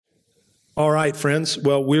All right, friends.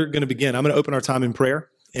 Well, we're going to begin. I'm going to open our time in prayer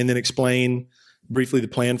and then explain briefly the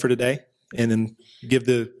plan for today and then give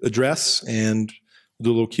the address and do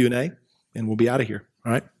a little Q&A and we'll be out of here.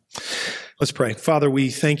 All right. Let's pray. Father, we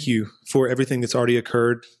thank you for everything that's already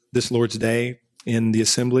occurred this Lord's Day in the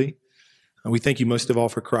assembly. We thank you most of all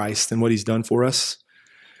for Christ and what he's done for us.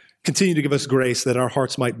 Continue to give us grace that our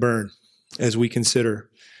hearts might burn as we consider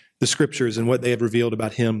the scriptures and what they have revealed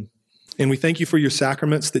about him. And we thank you for your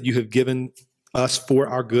sacraments that you have given us for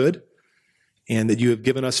our good and that you have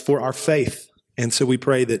given us for our faith. And so we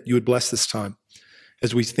pray that you would bless this time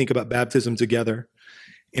as we think about baptism together.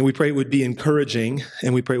 And we pray it would be encouraging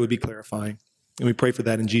and we pray it would be clarifying. And we pray for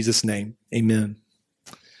that in Jesus' name. Amen.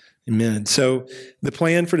 Amen. So the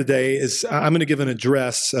plan for today is I'm going to give an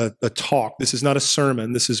address, a talk. This is not a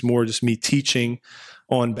sermon. This is more just me teaching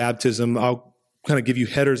on baptism. I'll kind of give you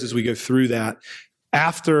headers as we go through that.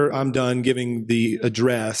 After I'm done giving the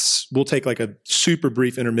address, we'll take like a super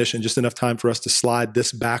brief intermission, just enough time for us to slide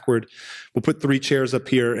this backward. We'll put 3 chairs up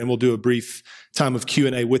here and we'll do a brief time of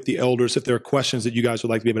Q&A with the elders if there are questions that you guys would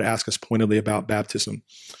like to be able to ask us pointedly about baptism.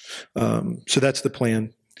 So that's the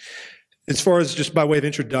plan. As far as just by way of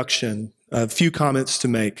introduction, a few comments to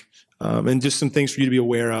make and just some things for you to be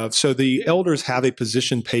aware of. So the elders have a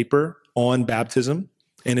position paper on baptism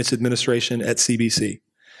and its administration at CBC.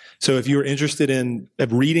 So if you're interested in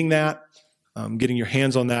reading that, getting your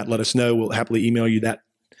hands on that, let us know. We'll happily email you that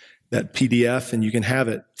PDF and you can have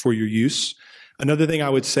it for your use. Another thing I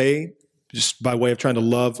would say, just by way of trying to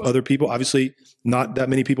love other people, obviously not that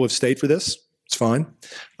many people have stayed for this. It's fine.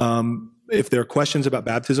 If there are questions about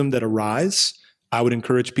baptism that arise, I would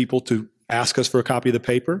encourage people to ask us for a copy of the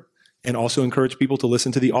paper and also encourage people to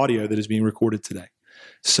listen to the audio that is being recorded today.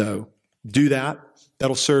 So do that.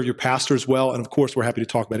 That'll serve your pastors well. And of course, we're happy to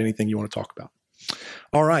talk about anything you want to talk about.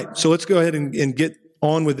 All right. So let's go ahead and get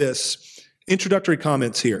on with this. Introductory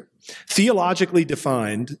comments here. Theologically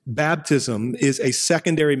defined, baptism is a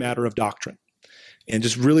secondary matter of doctrine. And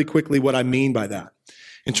just really quickly what I mean by that.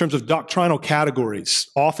 In terms of doctrinal categories,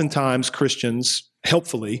 oftentimes Christians,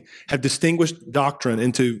 helpfully, have distinguished doctrine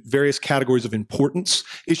into various categories of importance,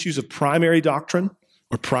 issues of primary doctrine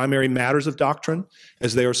or primary matters of doctrine,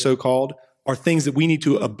 as they are so called, are things that we need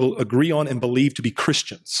to agree on and believe to be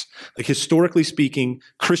Christians. Like historically speaking,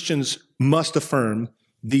 Christians must affirm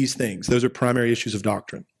these things. Those are primary issues of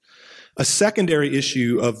doctrine. A secondary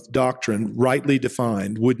issue of doctrine, rightly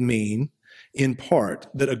defined, would mean, in part,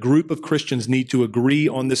 that a group of Christians need to agree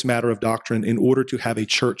on this matter of doctrine in order to have a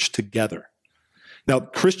church together. Now,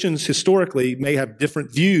 Christians historically may have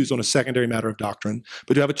different views on a secondary matter of doctrine,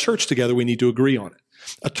 but to have a church together, we need to agree on it.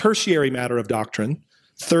 A tertiary matter of doctrine,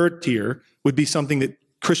 third tier, would be something that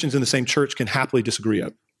Christians in the same church can happily disagree on.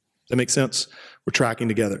 Does that make sense? We're tracking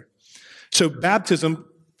together. So baptism,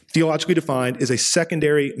 theologically defined, is a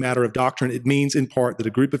secondary matter of doctrine. It means in part that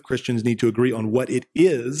a group of Christians need to agree on what it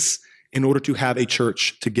is in order to have a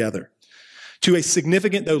church together. To a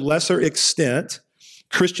significant, though lesser extent,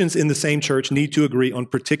 Christians in the same church need to agree on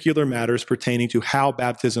particular matters pertaining to how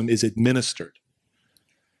baptism is administered.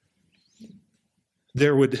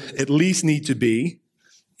 There would at least need to be,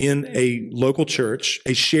 in a local church,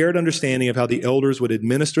 a shared understanding of how the elders would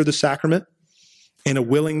administer the sacrament and a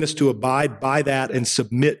willingness to abide by that and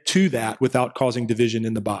submit to that without causing division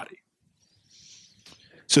in the body.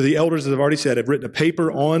 So the elders, as I've already said, have written a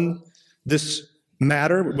paper on this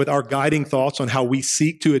matter with our guiding thoughts on how we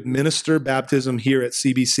seek to administer baptism here at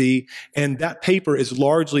CBC, and that paper is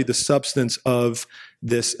largely the substance of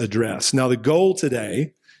this address. Now, the goal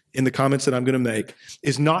today, in the comments that I'm going to make,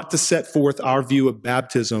 is not to set forth our view of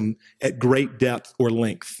baptism at great depth or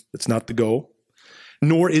length. That's not the goal.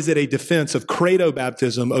 Nor is it a defense of credo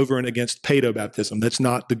baptism over and against pedo baptism. That's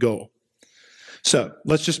not the goal. So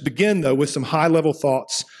let's just begin, though, with some high-level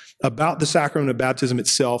thoughts about the sacrament of baptism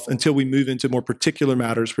itself until we move into more particular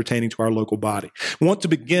matters pertaining to our local body. I want to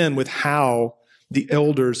begin with how the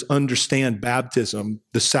elders understand baptism,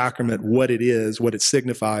 the sacrament, what it is, what it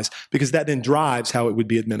signifies, because that then drives how it would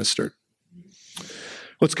be administered.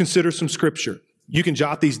 Let's consider some scripture. You can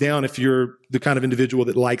jot these down if you're the kind of individual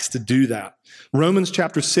that likes to do that. Romans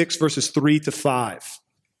chapter 6, verses 3-5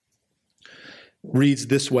 reads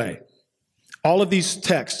this way. All of these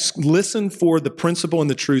texts, listen for the principle and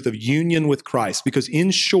the truth of union with Christ, because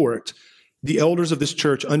in short, the elders of this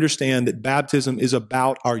church understand that baptism is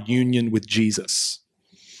about our union with Jesus.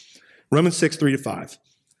 Romans 6, 3-5.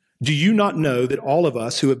 Do you not know that all of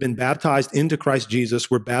us who have been baptized into Christ Jesus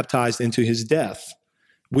were baptized into his death?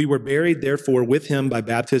 We were buried, therefore, with him by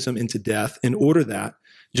baptism into death, in order that,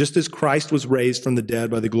 Just as Christ was raised from the dead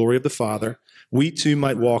by the glory of the Father, we too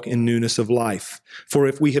might walk in newness of life. For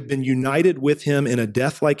if we have been united with him in a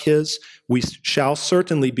death like his, we shall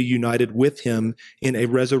certainly be united with him in a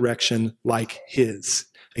resurrection like his.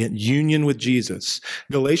 Again, union with Jesus.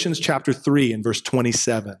 Galatians chapter 3 and verse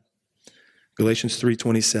 27. Galatians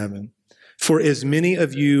 3:27. For as many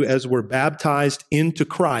of you as were baptized into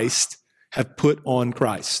Christ have put on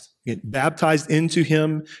Christ. Get baptized into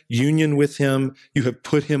him, union with him, you have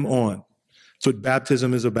put him on. That's what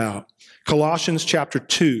baptism is about. Colossians chapter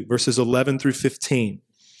 2, verses 11 through 15.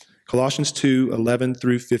 Colossians 2, 11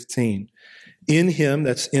 through 15. In him,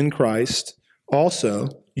 that's in Christ, also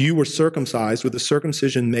you were circumcised with a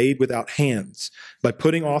circumcision made without hands, by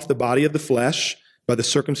putting off the body of the flesh by the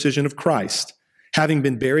circumcision of Christ, having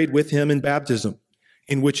been buried with him in baptism,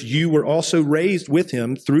 in which you were also raised with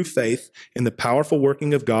him through faith in the powerful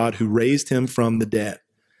working of God who raised him from the dead.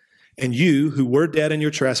 And you, who were dead in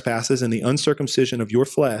your trespasses and the uncircumcision of your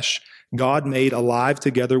flesh, God made alive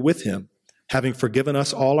together with him, having forgiven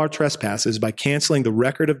us all our trespasses by canceling the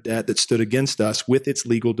record of debt that stood against us with its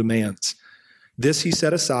legal demands. This he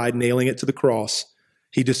set aside, nailing it to the cross.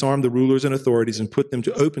 He disarmed the rulers and authorities and put them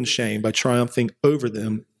to open shame by triumphing over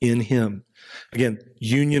them in him. Again,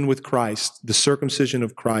 union with Christ, the circumcision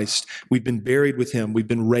of Christ. We've been buried with him. We've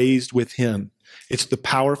been raised with him. It's the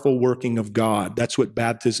powerful working of God. That's what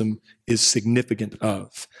baptism is significant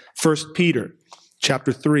of. 1 Peter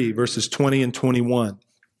chapter 3, verses 20 and 21.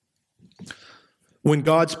 When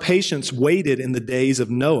God's patience waited in the days of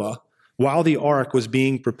Noah, while the ark was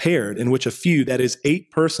being prepared, in which a few, that is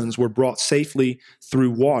 8 persons, were brought safely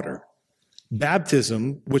through water.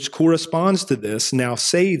 Baptism, which corresponds to this, now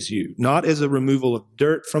saves you, not as a removal of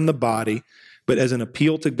dirt from the body, but as an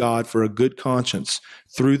appeal to God for a good conscience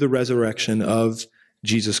through the resurrection of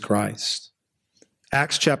Jesus Christ.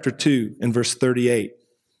 Acts chapter 2 and verse 38.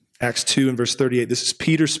 Acts 2 and verse 38. This is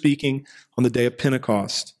Peter speaking on the day of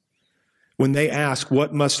Pentecost. When they ask,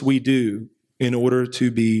 what must we do in order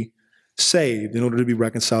to be saved, in order to be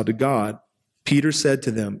reconciled to God? Peter said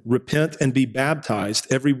to them, repent and be baptized,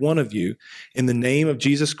 every one of you, in the name of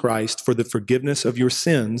Jesus Christ for the forgiveness of your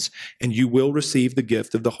sins, and you will receive the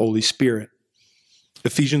gift of the Holy Spirit.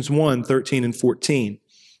 Ephesians 1, 13 and 14.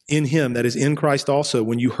 In him, that is in Christ also,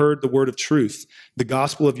 when you heard the word of truth, the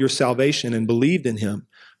gospel of your salvation, and believed in him,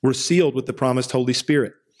 were sealed with the promised Holy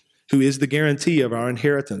Spirit, who is the guarantee of our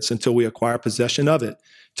inheritance until we acquire possession of it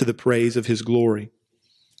to the praise of his glory.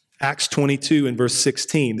 Acts 22 and verse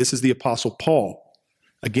 16, this is the Apostle Paul,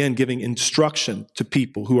 again giving instruction to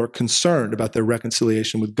people who are concerned about their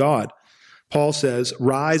reconciliation with God. Paul says,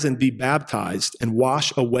 rise and be baptized and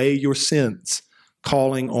wash away your sins,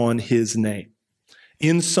 calling on his name.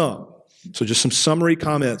 In sum, so just some summary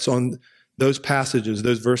comments on those passages,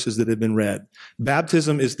 those verses that have been read.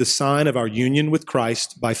 Baptism is the sign of our union with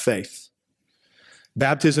Christ by faith.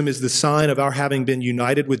 Baptism is the sign of our having been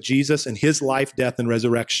united with Jesus in his life, death, and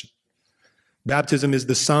resurrection. Baptism is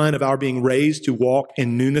the sign of our being raised to walk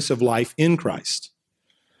in newness of life in Christ.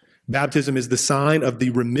 Baptism is the sign of the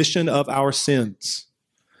remission of our sins.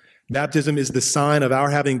 Baptism is the sign of our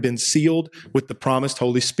having been sealed with the promised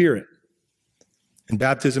Holy Spirit. And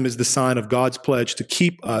baptism is the sign of God's pledge to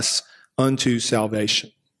keep us unto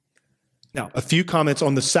salvation. Now, a few comments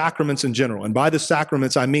on the sacraments in general. And by the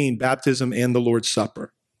sacraments, I mean baptism and the Lord's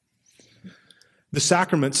Supper. The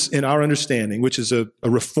sacraments, in our understanding, which is a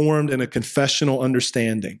reformed and a confessional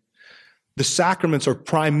understanding, the sacraments are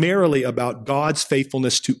primarily about God's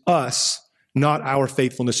faithfulness to us, not our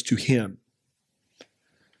faithfulness to him.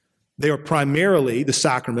 They are primarily, the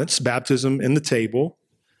sacraments, baptism and the table,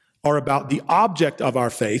 are about the object of our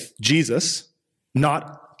faith, Jesus,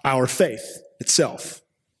 not our faith itself.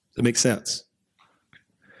 Does that make sense?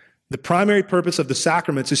 The primary purpose of the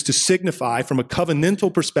sacraments is to signify, from a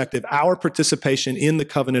covenantal perspective, our participation in the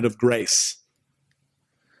covenant of grace.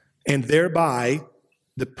 And thereby,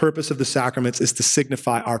 the purpose of the sacraments is to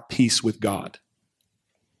signify our peace with God.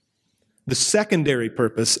 The secondary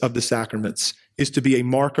purpose of the sacraments is to be a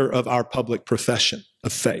marker of our public profession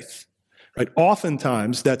of faith. Right?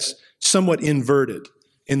 Oftentimes, that's somewhat inverted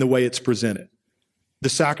in the way it's presented. The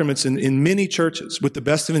sacraments in many churches, with the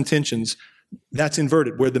best of intentions, that's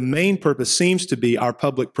inverted, where the main purpose seems to be our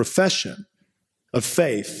public profession of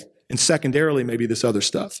faith, and secondarily maybe this other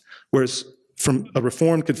stuff. Whereas from a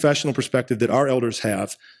Reformed confessional perspective that our elders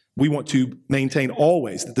have, we want to maintain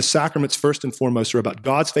always that the sacraments first and foremost are about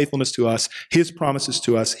God's faithfulness to us, his promises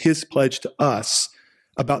to us, his pledge to us,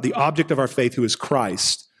 about the object of our faith, who is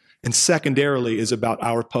Christ, and secondarily is about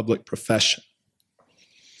our public profession.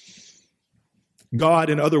 God,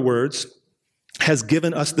 in other words, has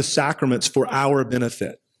given us the sacraments for our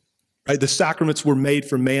benefit, right? The sacraments were made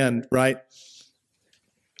for man, right?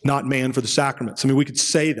 Not man for the sacraments. I mean, we could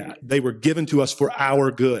say that. They were given to us for our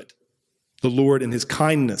good. The Lord in his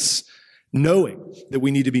kindness, knowing that we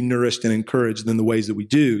need to be nourished and encouraged in the ways that we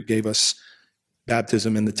do, gave us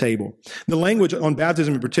baptism in the table. The language on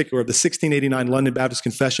baptism in particular of the 1689 London Baptist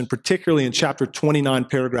Confession, particularly in chapter 29,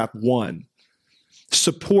 paragraph 1,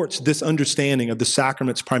 supports this understanding of the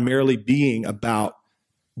sacraments primarily being about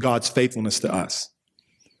God's faithfulness to us.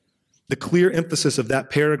 The clear emphasis of that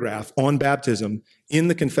paragraph on baptism in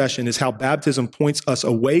the confession is how baptism points us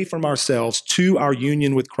away from ourselves to our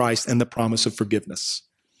union with Christ and the promise of forgiveness.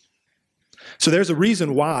 So there's a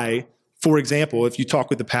reason why, for example, if you talk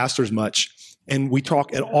with the pastors much, and we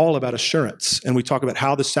talk at all about assurance, and we talk about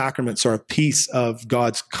how the sacraments are a piece of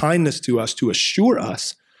God's kindness to us to assure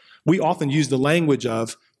us, we often use the language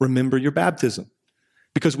of remember your baptism,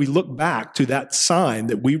 because we look back to that sign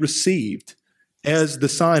that we received as the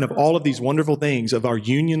sign of all of these wonderful things of our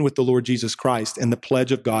union with the Lord Jesus Christ and the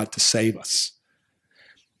pledge of God to save us.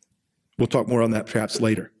 We'll talk more on that perhaps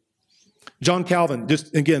later. John Calvin,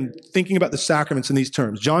 just again, thinking about the sacraments in these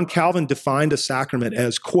terms, John Calvin defined a sacrament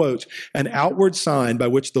as, quote, an outward sign by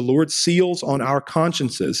which the Lord seals on our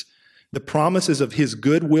consciences the promises of his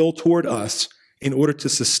goodwill toward us in order to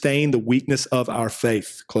sustain the weakness of our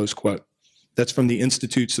faith, close quote. That's from the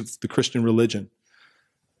Institutes of the Christian Religion,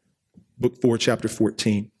 Book 4, Chapter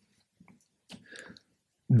 14.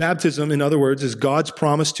 Baptism, in other words, is God's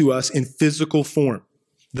promise to us in physical form,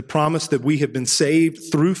 the promise that we have been saved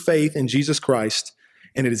through faith in Jesus Christ,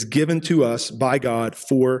 and it is given to us by God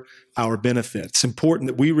for our benefit. It's important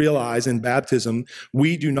that we realize in baptism,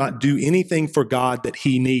 we do not do anything for God that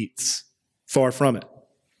he needs. Far from it.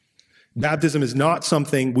 Baptism is not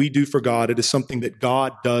something we do for God. It is something that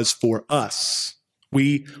God does for us.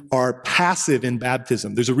 We are passive in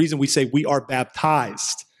baptism. There's a reason we say we are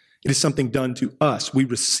baptized. It is something done to us. We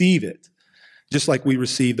receive it, just like we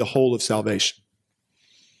receive the whole of salvation.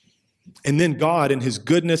 And then God, in his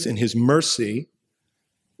goodness and his mercy,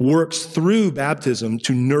 works through baptism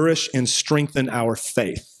to nourish and strengthen our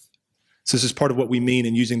faith. So this is part of what we mean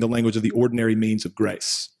in using the language of the ordinary means of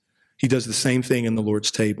grace. He does the same thing in the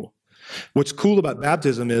Lord's table. What's cool about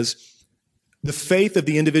baptism is the faith of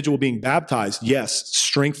the individual being baptized, yes,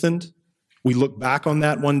 strengthened. We look back on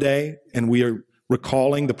that one day and we are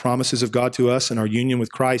recalling the promises of God to us and our union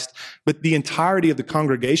with Christ. But the entirety of the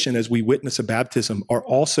congregation, as we witness a baptism, are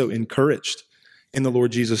also encouraged in the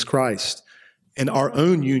Lord Jesus Christ and our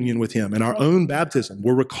own union with him and our own baptism.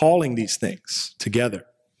 We're recalling these things together.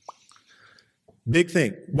 Big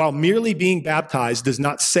thing. While merely being baptized does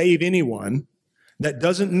not save anyone, that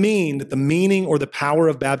doesn't mean that the meaning or the power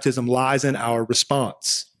of baptism lies in our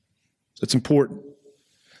response. So it's important.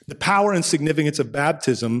 The power and significance of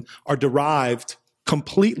baptism are derived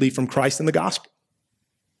completely from Christ and the gospel.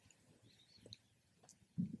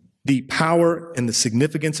 The power and the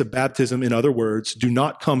significance of baptism, in other words, do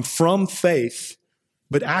not come from faith,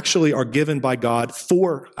 but actually are given by God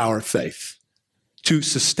for our faith to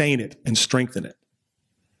sustain it and strengthen it.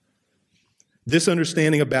 This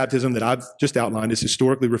understanding of baptism that I've just outlined is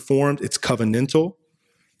historically reformed, it's covenantal,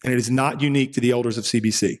 and it is not unique to the elders of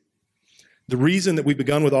CBC. The reason that we've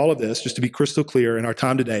begun with all of this, just to be crystal clear in our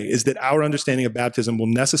time today, is that our understanding of baptism will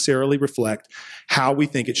necessarily reflect how we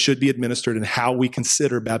think it should be administered and how we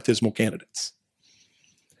consider baptismal candidates.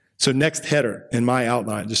 So next header in my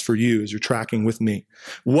outline, just for you as you're tracking with me,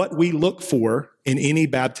 what we look for in any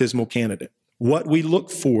baptismal candidate. What we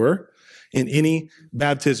look for in any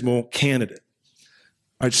baptismal candidate.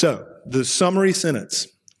 All right, so the summary sentence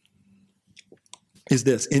is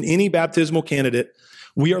this. In any baptismal candidate,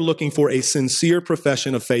 we are looking for a sincere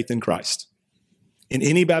profession of faith in Christ. In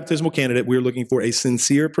any baptismal candidate, we are looking for a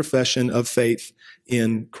sincere profession of faith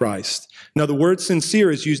in Christ. Now, the word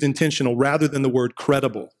sincere is used intentional rather than the word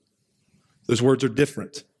credible. Those words are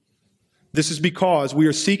different. This is because we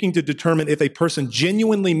are seeking to determine if a person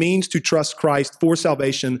genuinely means to trust Christ for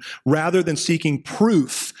salvation rather than seeking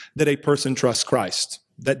proof that a person trusts Christ.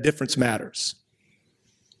 That difference matters.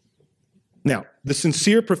 Now, the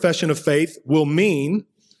sincere profession of faith will mean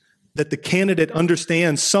that the candidate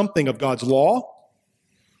understands something of God's law,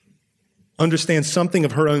 understands something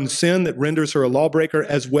of her own sin that renders her a lawbreaker,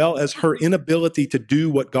 as well as her inability to do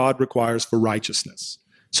what God requires for righteousness.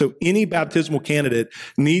 So any baptismal candidate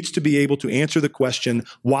needs to be able to answer the question,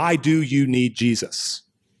 why do you need Jesus?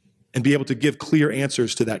 And be able to give clear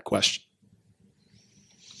answers to that question.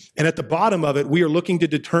 And at the bottom of it, we are looking to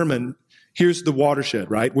determine, here's the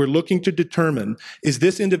watershed, right? We're looking to determine, is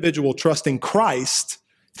this individual trusting Christ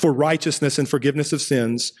for righteousness and forgiveness of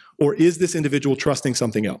sins, or is this individual trusting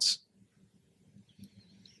something else?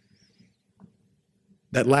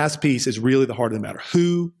 That last piece is really the heart of the matter.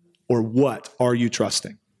 Who or what are you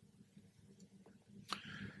trusting?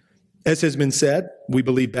 As has been said, we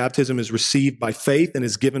believe baptism is received by faith and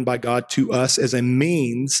is given by God to us as a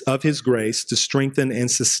means of his grace to strengthen and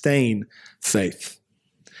sustain faith.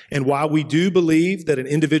 And while we do believe that an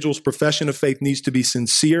individual's profession of faith needs to be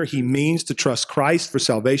sincere, he means to trust Christ for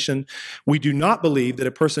salvation, we do not believe that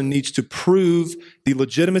a person needs to prove the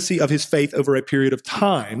legitimacy of his faith over a period of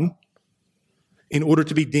time in order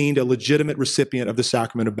to be deemed a legitimate recipient of the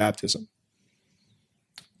sacrament of baptism.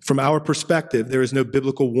 From our perspective, there is no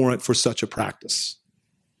biblical warrant for such a practice.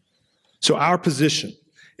 So our position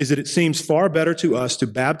is that it seems far better to us to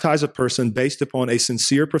baptize a person based upon a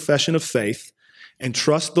sincere profession of faith and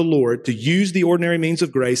trust the Lord to use the ordinary means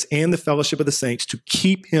of grace and the fellowship of the saints to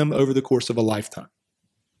keep him over the course of a lifetime.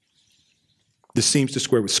 This seems to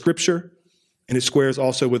square with Scripture, and it squares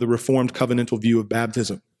also with a Reformed covenantal view of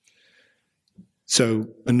baptism. So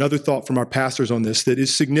another thought from our pastors on this that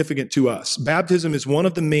is significant to us. Baptism is one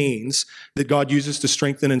of the means that God uses to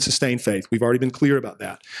strengthen and sustain faith. We've already been clear about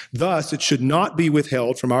that. Thus, it should not be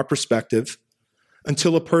withheld from our perspective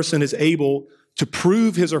until a person is able to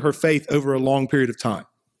prove his or her faith over a long period of time.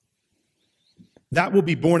 That will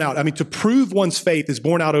be borne out. To prove one's faith is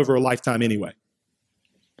borne out over a lifetime anyway.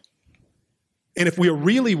 And if we are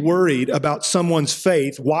really worried about someone's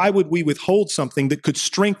faith, why would we withhold something that could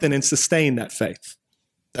strengthen and sustain that faith?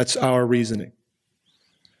 That's our reasoning.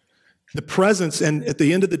 The presence, and at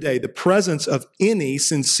the end of the day, the presence of any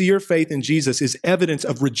sincere faith in Jesus is evidence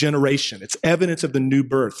of regeneration. It's evidence of the new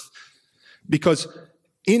birth. Because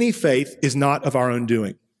any faith is not of our own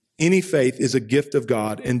doing. Any faith is a gift of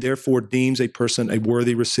God and therefore deems a person a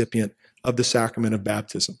worthy recipient of the sacrament of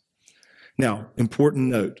baptism. Now, important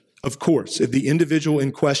note. Of course, if the individual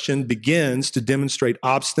in question begins to demonstrate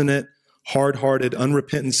obstinate, hard-hearted,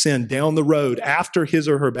 unrepentant sin down the road after his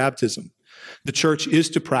or her baptism, the church is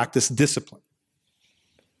to practice discipline.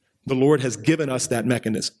 The Lord has given us that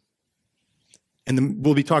mechanism. And then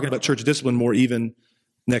we'll be talking about church discipline more even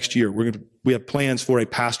next year. We have plans for a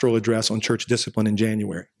pastoral address on church discipline in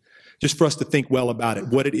January, just for us to think well about it,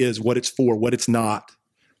 what it is, what it's for, what it's not,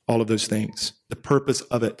 all of those things, the purpose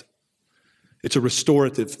of it. It's a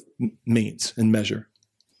restorative means and measure.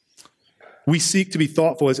 We seek to be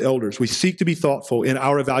thoughtful as elders. We seek to be thoughtful in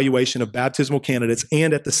our evaluation of baptismal candidates,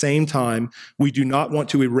 and at the same time, we do not want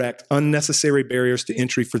to erect unnecessary barriers to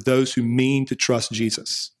entry for those who mean to trust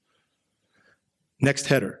Jesus. Next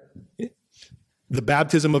header, the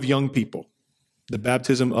baptism of young people. The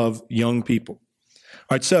baptism of young people.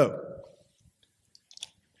 All right, so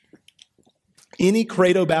any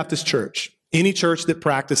Credo Baptist church, any church that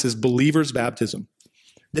practices believers' baptism,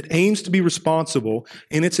 that aims to be responsible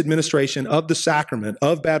in its administration of the sacrament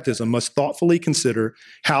of baptism, must thoughtfully consider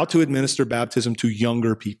how to administer baptism to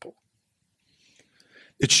younger people.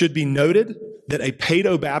 It should be noted that a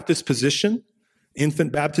paedo-Baptist position,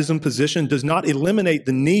 infant baptism position, does not eliminate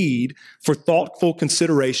the need for thoughtful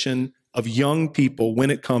consideration of young people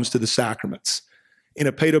when it comes to the sacraments. In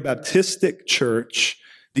a paedo-Baptistic church,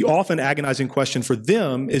 the often agonizing question for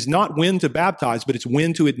them is not when to baptize, but it's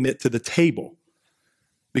when to admit to the table,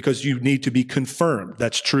 because you need to be confirmed.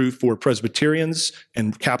 That's true for Presbyterians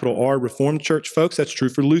and capital R Reformed Church folks. That's true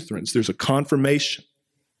for Lutherans. There's a confirmation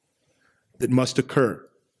that must occur.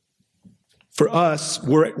 For us,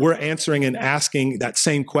 we're answering and asking that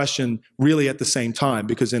same question really at the same time,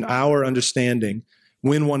 because in our understanding,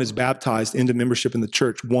 when one is baptized into membership in the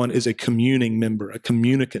church, one is a communing member, a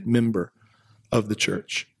communicant member of the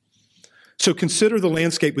church. So consider the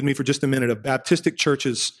landscape with me for just a minute of Baptistic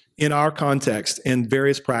churches in our context and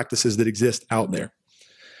various practices that exist out there.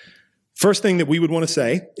 First thing that we would want to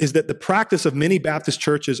say is that the practice of many Baptist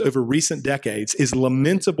churches over recent decades is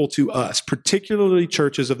lamentable to us, particularly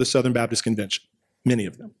churches of the Southern Baptist Convention, many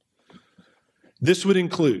of them.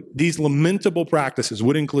 These lamentable practices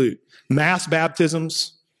would include mass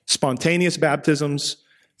baptisms, spontaneous baptisms,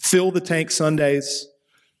 fill the tank Sundays,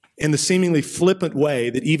 in the seemingly flippant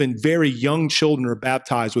way that even very young children are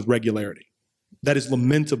baptized with regularity. That is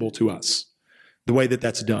lamentable to us, the way that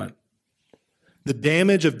that's done. The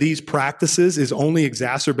damage of these practices is only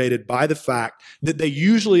exacerbated by the fact that they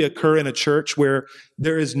usually occur in a church where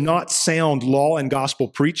there is not sound law and gospel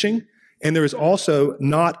preaching, and there is also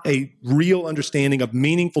not a real understanding of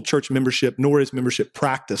meaningful church membership, nor is membership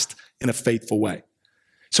practiced in a faithful way.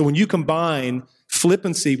 So when you combine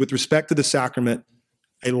flippancy with respect to the sacrament,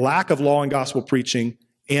 a lack of law and gospel preaching,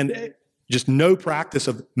 and just no practice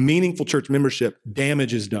of meaningful church membership,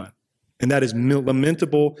 damage is done. And that is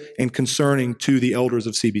lamentable and concerning to the elders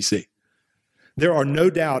of CBC. There are no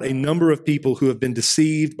doubt a number of people who have been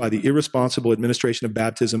deceived by the irresponsible administration of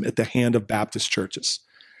baptism at the hand of Baptist churches.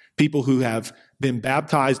 People who have been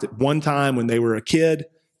baptized at one time when they were a kid,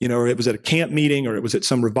 or it was at a camp meeting, or it was at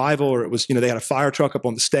some revival, or it was, they had a fire truck up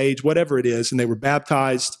on the stage, whatever it is, and they were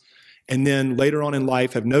baptized, and then later on in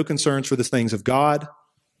life have no concerns for the things of God.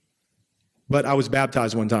 But I was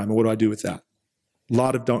baptized one time, and what do I do with that? A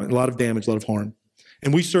lot of damage, a lot of harm.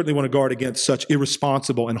 And we certainly want to guard against such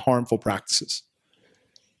irresponsible and harmful practices.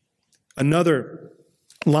 Another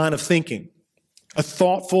line of thinking, a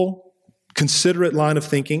thoughtful, considerate line of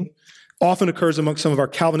thinking, often occurs among some of our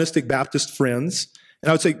Calvinistic Baptist friends. And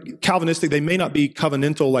I would say Calvinistic, they may not be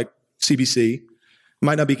covenantal like CBC,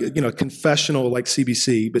 might not be confessional like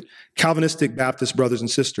CBC, but Calvinistic Baptist brothers and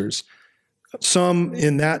sisters. Some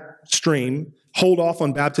in that stream hold off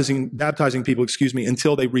on baptizing people,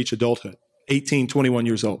 until they reach adulthood, 18, 21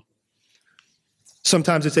 years old.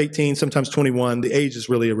 Sometimes it's 18, sometimes 21. The age is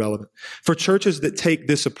really irrelevant. For churches that take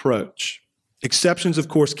this approach, exceptions, of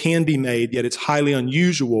course, can be made, yet it's highly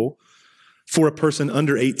unusual for a person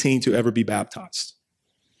under 18 to ever be baptized.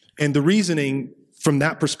 And the reasoning from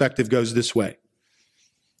that perspective goes this way.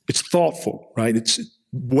 It's thoughtful, right? It's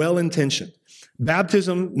well-intentioned.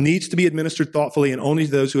 Baptism needs to be administered thoughtfully and only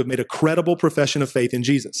to those who have made a credible profession of faith in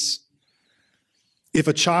Jesus. If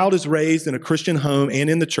a child is raised in a Christian home and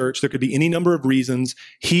in the church, there could be any number of reasons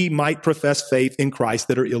he might profess faith in Christ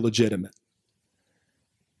that are illegitimate.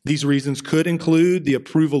 These reasons could include the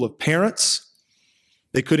approval of parents.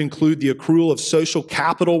 They could include the accrual of social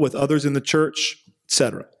capital with others in the church,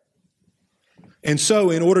 etc. And so,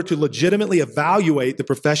 in order to legitimately evaluate the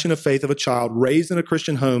profession of faith of a child raised in a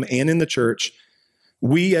Christian home and in the church,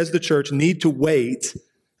 we as the church need to wait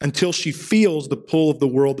until she feels the pull of the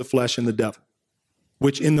world, the flesh, and the devil,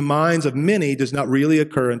 which in the minds of many does not really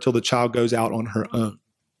occur until the child goes out on her own.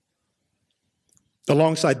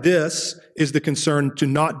 Alongside this is the concern to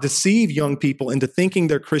not deceive young people into thinking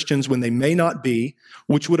they're Christians when they may not be,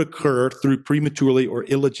 which would occur through prematurely or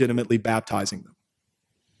illegitimately baptizing them.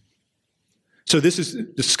 So this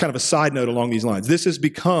is kind of a side note along these lines. This has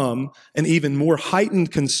become an even more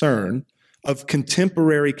heightened concern of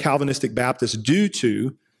contemporary Calvinistic Baptists due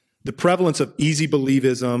to the prevalence of easy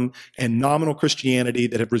believism and nominal Christianity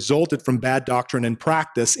that have resulted from bad doctrine and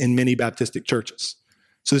practice in many Baptistic churches.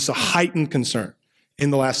 So this is a heightened concern in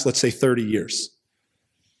the last, let's say, 30 years.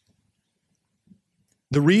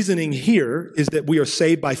 The reasoning here is that we are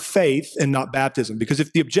saved by faith and not baptism. Because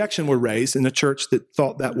if the objection were raised in a church that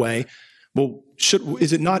thought that way, well,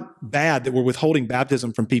 is it not bad that we're withholding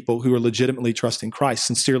baptism from people who are legitimately trusting Christ,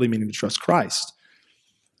 sincerely meaning to trust Christ?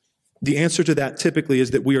 The answer to that typically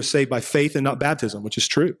is that we are saved by faith and not baptism, which is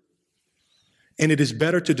true. And it is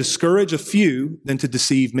better to discourage a few than to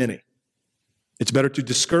deceive many. It's better to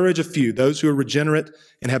discourage a few, those who are regenerate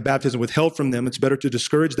and have baptism withheld from them. It's better to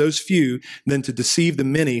discourage those few than to deceive the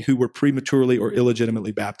many who were prematurely or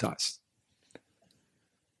illegitimately baptized.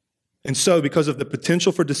 And so, because of the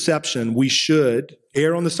potential for deception, we should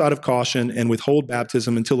err on the side of caution and withhold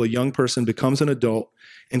baptism until a young person becomes an adult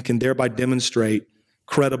and can thereby demonstrate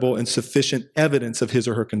credible and sufficient evidence of his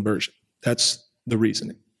or her conversion. That's the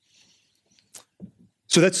reasoning.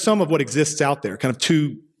 So that's some of what exists out there, kind of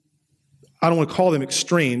two, I don't want to call them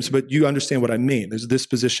extremes, but you understand what I mean. There's this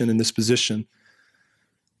position and this position.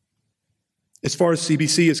 As far as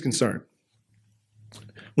CBC is concerned,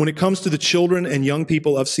 when it comes to the children and young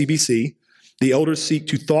people of CBC, the elders seek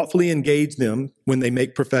to thoughtfully engage them when they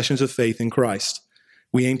make professions of faith in Christ.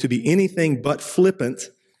 We aim to be anything but flippant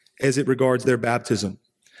as it regards their baptism.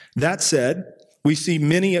 That said, we see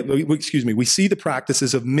the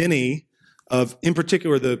practices of many of, in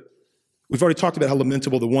particular, we've already talked about how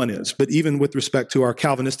lamentable the one is, but even with respect to our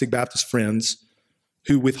Calvinistic Baptist friends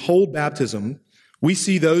who withhold baptism, we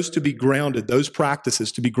see those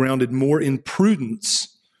practices to be grounded more in prudence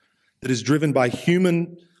that is driven by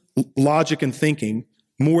human logic and thinking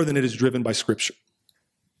more than it is driven by Scripture.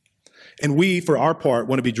 And we, for our part,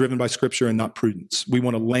 want to be driven by Scripture and not prudence. We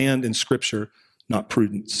want to land in Scripture, not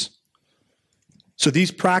prudence. So these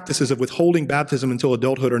practices of withholding baptism until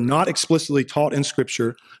adulthood are not explicitly taught in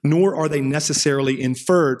Scripture, nor are they necessarily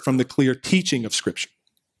inferred from the clear teaching of Scripture.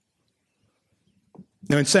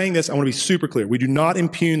 Now, in saying this, I want to be super clear. We do not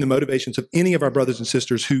impugn the motivations of any of our brothers and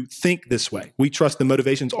sisters who think this way. We trust the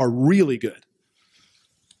motivations are really good.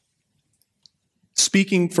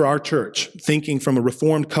 Speaking for our church, thinking from a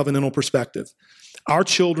Reformed covenantal perspective, our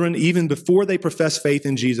children, even before they profess faith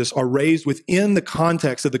in Jesus, are raised within the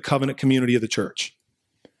context of the covenant community of the church.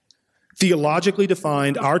 Theologically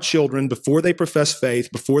defined, our children, before they profess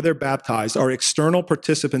faith, before they're baptized, are external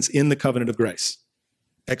participants in the covenant of grace.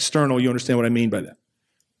 External, you understand what I mean by that.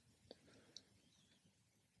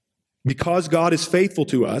 Because God is faithful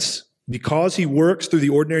to us, because he works through the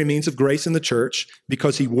ordinary means of grace in the church,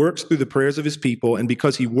 because he works through the prayers of his people, and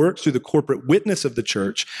because he works through the corporate witness of the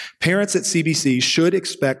church, parents at CBC should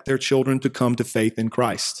expect their children to come to faith in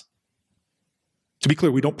Christ. To be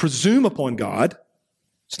clear, we don't presume upon God.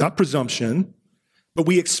 It's not presumption, but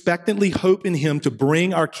we expectantly hope in him to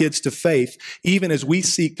bring our kids to faith, even as we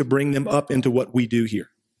seek to bring them up into what we do here.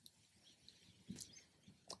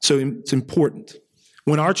 So it's important.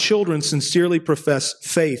 When our children sincerely profess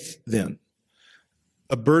faith, then,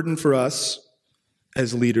 a burden for us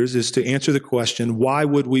as leaders is to answer the question, why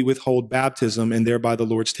would we withhold baptism and thereby the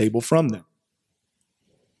Lord's table from them?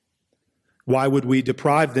 Why would we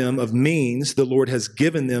deprive them of means the Lord has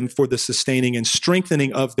given them for the sustaining and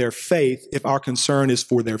strengthening of their faith if our concern is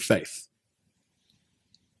for their faith?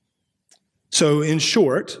 So in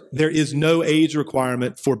short, there is no age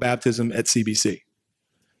requirement for baptism at CBC.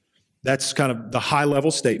 That's kind of the high-level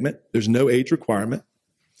statement. There's no age requirement.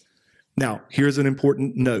 Now, here's an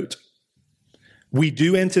important note. We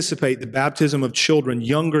do anticipate the baptism of children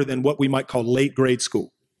younger than what we might call late grade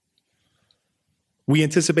school. We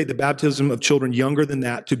anticipate the baptism of children younger than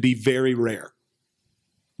that to be very rare.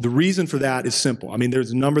 The reason for that is simple. I mean,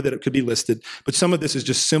 there's a number that it could be listed, but some of this is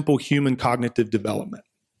just simple human cognitive development,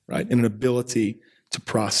 right? And an ability to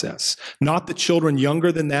process. Not that children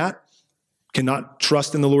younger than that cannot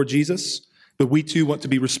trust in the Lord Jesus, but we too want to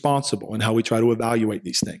be responsible in how we try to evaluate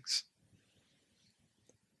these things.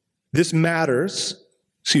 This matters,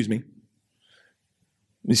 Let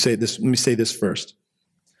me say this first.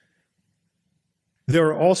 There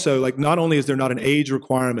are also, not only is there not an age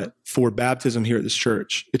requirement for baptism here at this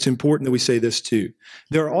church, it's important that we say this too.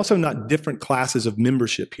 There are also not different classes of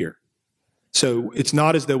membership here. So it's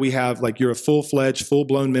not as though we have you're a full-fledged,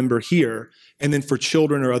 full-blown member here, and then for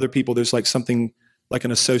children or other people, there's something like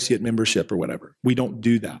an associate membership or whatever. We don't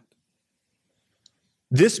do that.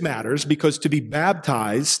 This matters because to be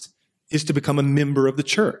baptized is to become a member of the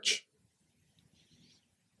church.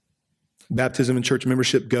 Baptism and church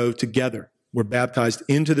membership go together. We're baptized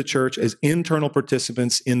into the church as internal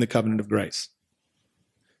participants in the covenant of grace.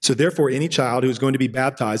 So therefore, any child who is going to be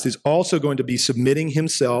baptized is also going to be submitting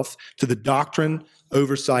himself to the doctrine,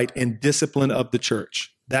 oversight, and discipline of the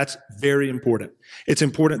church. That's very important. It's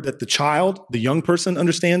important that the child, the young person,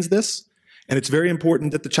 understands this, and it's very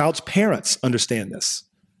important that the child's parents understand this.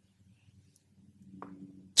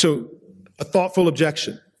 So a thoughtful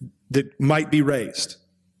objection that might be raised,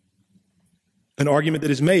 an argument that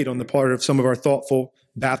is made on the part of some of our thoughtful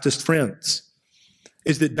Baptist friends,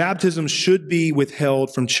 is that baptism should be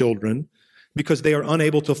withheld from children because they are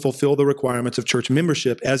unable to fulfill the requirements of church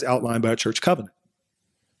membership as outlined by our church covenant.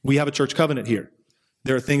 We have a church covenant here.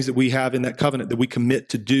 There are things that we have in that covenant that we commit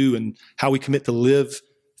to do and how we commit to live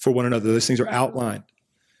for one another. Those things are outlined.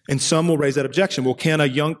 And some will raise that objection. Well, can a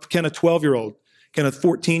 12-year-old, can a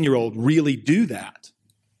 14-year-old really do that?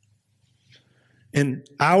 And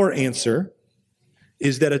our answer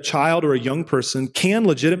is that a child or a young person can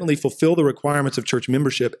legitimately fulfill the requirements of church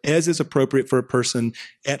membership as is appropriate for a person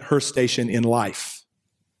at her station in life.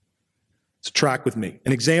 So track with me.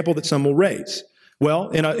 An example that some will raise. Well,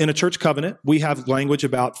 in a church covenant, we have language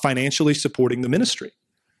about financially supporting the ministry.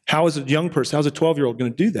 How is a young person, how's a 12-year-old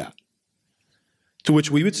going to do that? To which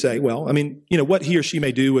we would say, well, what he or she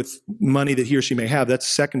may do with money that he or she may have, that's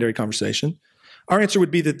a secondary conversation. Our answer would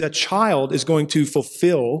be that that child is going to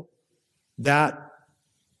fulfill that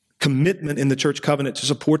commitment in the church covenant to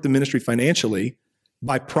support the ministry financially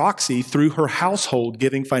by proxy through her household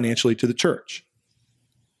giving financially to the church.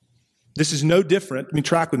 This is no different,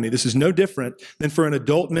 track with me, this is no different than for an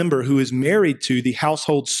adult member who is married to the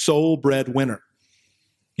household's sole breadwinner.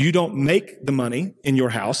 You don't make the money in your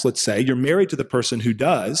house, let's say, you're married to the person who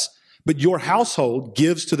does, but your household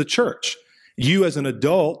gives to the church. You as an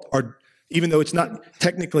adult are, even though it's not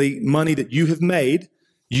technically money that you have made,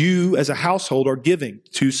 you as a household are giving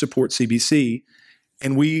to support CBC,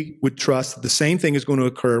 and we would trust that the same thing is going to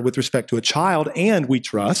occur with respect to a child, and we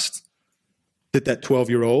trust that that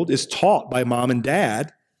 12-year-old is taught by mom and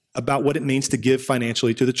dad about what it means to give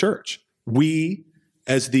financially to the church. We,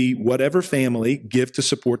 as the whatever family, give to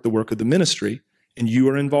support the work of the ministry, and you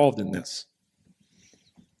are involved in this.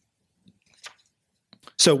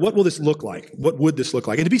 So what will this look like? What would this look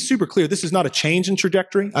like? And to be super clear, this is not a change in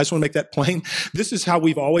trajectory. I just want to make that plain. This is how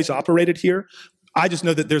we've always operated here. I just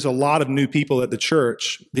know that there's a lot of new people at the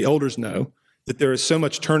church. The elders know that there is so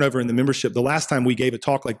much turnover in the membership. The last time we gave a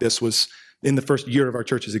talk like this was in the first year of our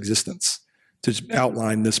church's existence to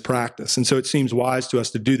outline this practice. And so it seems wise to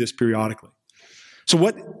us to do this periodically. So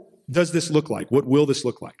what does this look like? What will this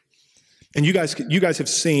look like? And you guys have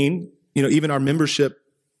seen, even our membership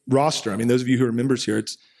roster. I mean, those of you who are members here,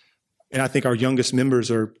 and I think our youngest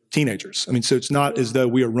members are teenagers. I mean, so it's not as though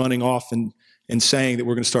we are running off and saying that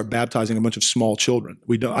we're going to start baptizing a bunch of small children.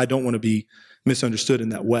 I don't want to be misunderstood in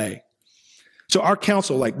that way. So our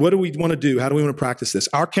counsel, what do we want to do? How do we want to practice this?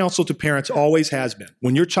 Our counsel to parents always has been,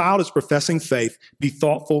 when your child is professing faith, be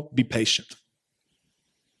thoughtful, be patient.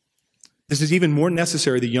 This is even more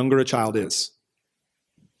necessary the younger a child is.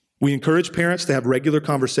 We encourage parents to have regular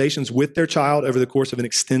conversations with their child over the course of an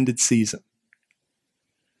extended season.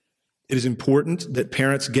 It is important that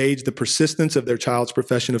parents gauge the persistence of their child's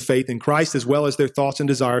profession of faith in Christ, as well as their thoughts and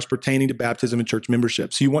desires pertaining to baptism and church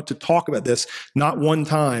membership. So you want to talk about this not one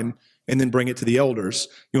time and then bring it to the elders.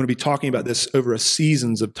 You want to be talking about this over a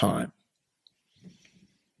seasons of time.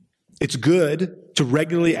 It's good to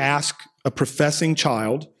regularly ask a professing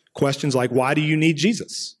child questions like, why do you need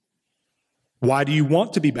Jesus? Why do you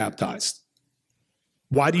want to be baptized?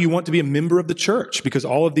 Why do you want to be a member of the church? Because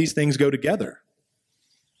all of these things go together.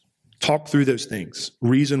 Talk through those things.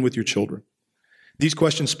 Reason with your children. These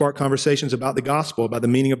questions spark conversations about the gospel, about the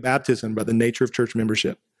meaning of baptism, about the nature of church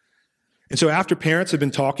membership. And so after parents have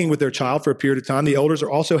been talking with their child for a period of time, the elders are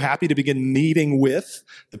also happy to begin meeting with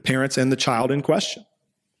the parents and the child in question.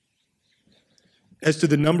 As to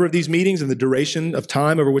the number of these meetings and the duration of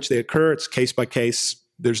time over which they occur, it's case by case.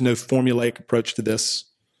 There's no formulaic approach to this.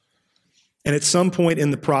 And at some point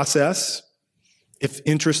in the process, if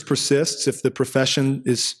interest persists, if the profession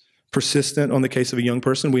is persistent on the case of a young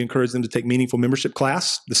person, we encourage them to take meaningful membership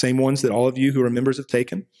class, the same ones that all of you who are members have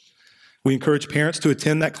taken. We encourage parents to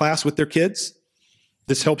attend that class with their kids.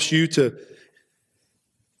 This helps you to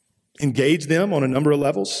engage them on a number of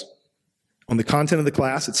levels, on the content of the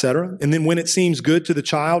class, etc. And then when it seems good to the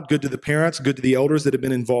child, good to the parents, good to the elders that have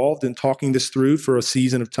been involved in talking this through for a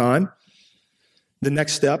season of time, the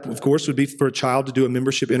next step, of course, would be for a child to do a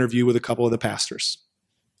membership interview with a couple of the pastors.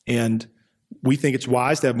 And we think it's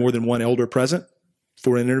wise to have more than one elder present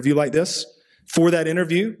for an interview like this. For that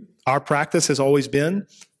interview, our practice has always been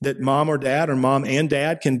that mom and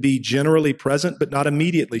dad can be generally present, but not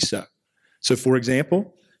immediately so. So, for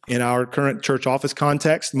example, in our current church office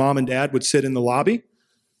context, mom and dad would sit in the lobby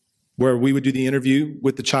where we would do the interview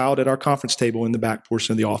with the child at our conference table in the back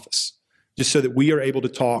portion of the office, just so that we are able to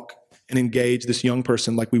talk and engage this young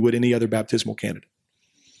person like we would any other baptismal candidate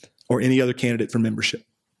or any other candidate for membership.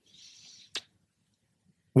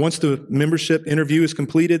 Once the membership interview is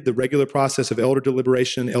completed, the regular process of elder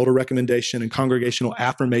deliberation, elder recommendation, and congregational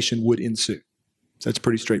affirmation would ensue. So that's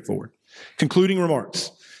pretty straightforward. Concluding remarks.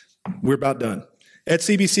 We're about done. At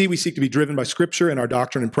CBC, we seek to be driven by Scripture and our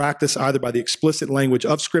doctrine and practice, either by the explicit language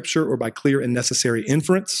of Scripture or by clear and necessary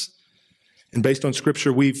inference. And based on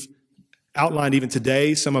Scripture, we've outlined even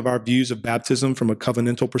today some of our views of baptism from a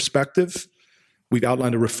covenantal perspective. We've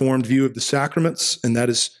outlined a reformed view of the sacraments, and that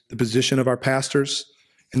is the position of our pastors.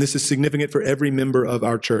 And this is significant for every member of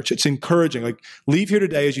our church. It's encouraging. Leave here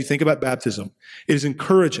today as you think about baptism. It is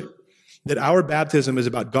encouraging that our baptism is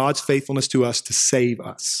about God's faithfulness to us to save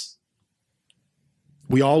us.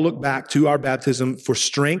 We all look back to our baptism for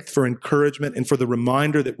strength, for encouragement, and for the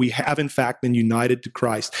reminder that we have, in fact, been united to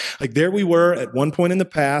Christ. There we were at one point in the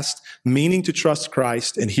past, meaning to trust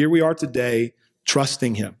Christ, and here we are today,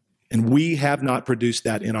 trusting Him. And we have not produced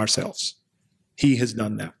that in ourselves. He has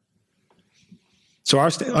done that. So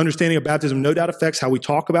our understanding of baptism no doubt affects how we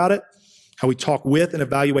talk about it, how we talk with and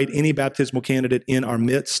evaluate any baptismal candidate in our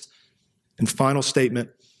midst. And final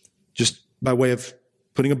statement, just by way of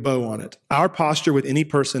putting a bow on it. Our posture with any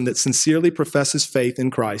person that sincerely professes faith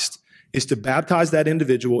in Christ is to baptize that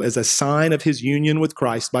individual as a sign of his union with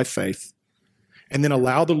Christ by faith, and then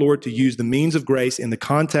allow the Lord to use the means of grace in the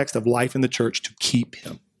context of life in the church to keep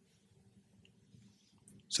him.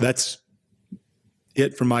 So that's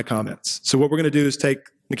it from my comments. So what we're going to do is take,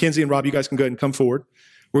 Mackenzie and Rob, you guys can go ahead and come forward.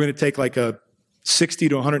 We're going to take a 60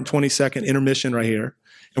 to 120 second intermission right here.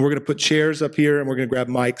 And we're going to put chairs up here and we're going to grab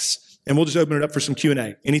mics and we'll just open it up for some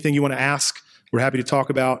Q&A. Anything you want to ask, we're happy to talk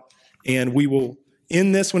about. And we will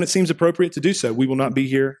end this when it seems appropriate to do so. We will not be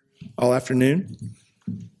here all afternoon.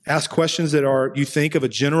 Ask questions that are, you think, of a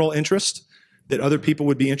general interest that other people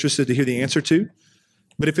would be interested to hear the answer to.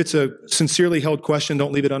 But if it's a sincerely held question,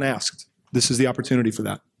 don't leave it unasked. This is the opportunity for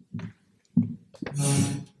that.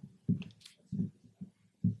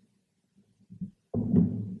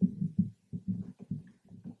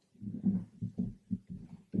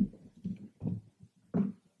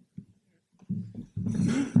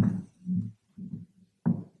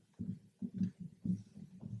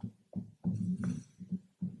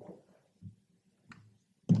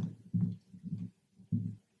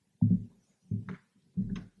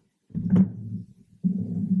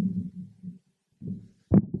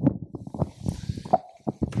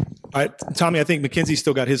 All right, Tommy, I think Mackenzie's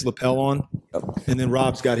still got his lapel on, and then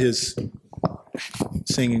Rob's got his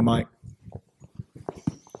singing mic.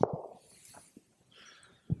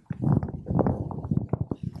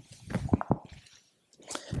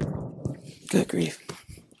 Good grief.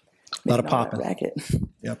 A lot of popping. Racket.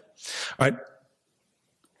 Yep. All right.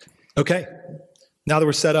 Okay. Now that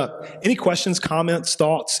we're set up, any questions, comments,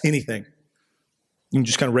 thoughts, anything? You can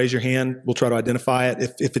just kind of raise your hand. We'll try to identify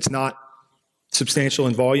it. If it's not substantial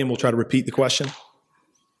in volume, we'll try to repeat the question.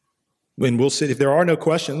 When we'll sit, if there are no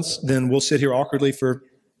questions, then we'll sit here awkwardly for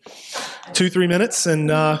 2-3 minutes and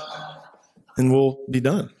we'll be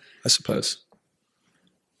done, I suppose.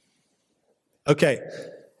 Okay.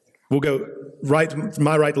 We'll go right from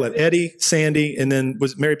my right to left. Eddie, Sandy, and then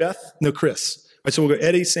was it Mary Beth? No, Chris. All right, so we'll go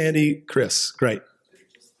Eddie, Sandy, Chris. Great.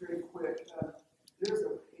 Just very quick. There's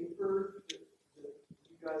a paper that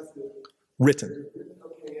you guys have Written.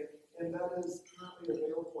 Okay, and that is currently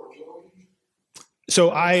available for Adobe. So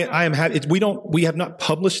I am happy. We have not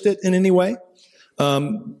published it in any way.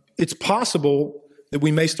 It's possible that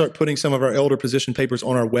we may start putting some of our elder position papers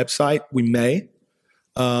on our website. We may.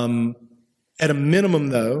 At a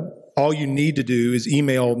minimum, though, all you need to do is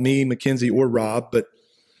email me, Mackenzie, or Rob. But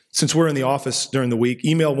since we're in the office during the week,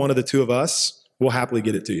 email one of the two of us. We'll happily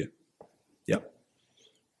get it to you. Yep.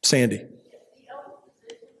 Sandy. The elder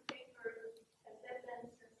position paper, has that been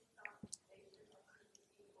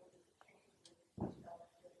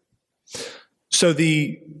since So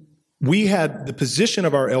we had the position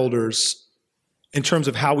of our elders in terms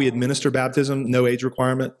of how we administer baptism, no age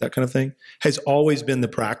requirement, that kind of thing, has always been the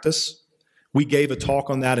practice. We gave a talk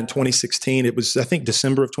on that in 2016. It was, I think,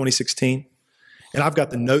 December of 2016. And I've got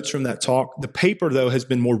the notes from that talk. The paper, though, has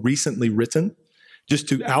been more recently written just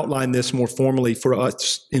to outline this more formally for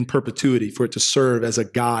us in perpetuity, for it to serve as a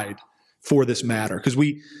guide for this matter. Because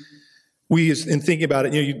we in thinking about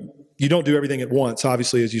it, you don't do everything at once,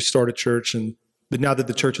 obviously, as you start a church. But now that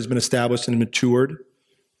the church has been established and matured,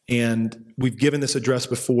 and we've given this address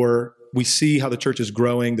before, we see how the church is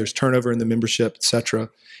growing. There's turnover in the membership, et cetera.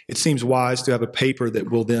 It seems wise to have a paper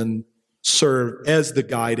that will then serve as the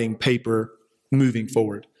guiding paper moving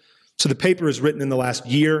forward. So the paper is written in the last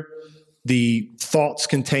year. The thoughts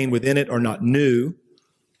contained within it are not new,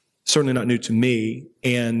 certainly not new to me.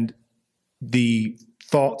 And the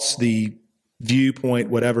thoughts, the viewpoint,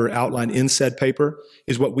 whatever outlined in said paper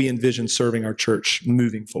is what we envision serving our church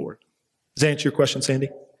moving forward. Does that answer your question, Sandy?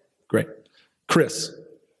 Great. Chris.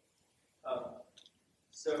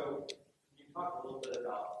 So you talked a little bit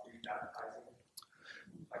about rebaptizing.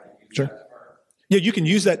 If I can use Sure. that term. Yeah, you can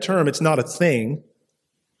use that term. It's not a thing.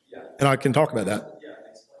 Yeah. And I can talk about that. Yeah,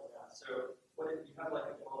 explain that. So what if you have like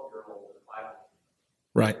a 12-year-old with a Bible?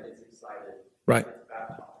 Right. And is excited. Right. Gets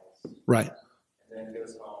baptized. Right. And then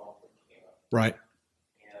goes home from camp. Right.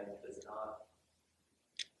 And is not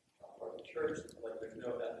part of the church. Like there's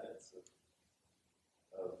no evidence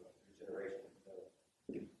of regeneration.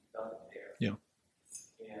 Nothing there. Yeah.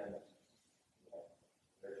 And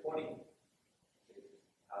they're 20, they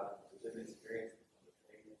have a lived experience with the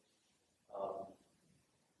faith.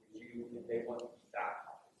 If they want to be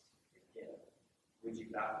baptized again, would you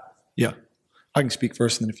baptize them? Yeah. I can speak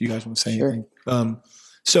first, and then if you guys want to say Sure. anything.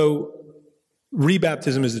 So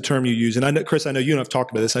rebaptism is the term you use. And I know, Chris, I know you and I've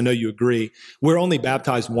talked about this. I know you agree. We're only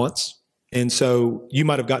baptized once. And so you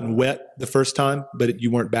might have gotten wet the first time, but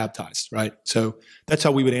you weren't baptized, right? So that's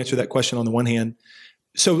how we would answer that question on the one hand.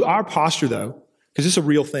 So our posture, though, because it's a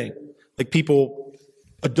real thing, like people,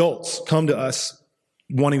 adults come to us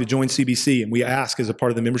wanting to join CBC, and we ask as a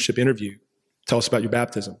part of the membership interview, tell us about your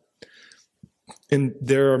baptism. And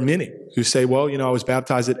there are many who say, well, I was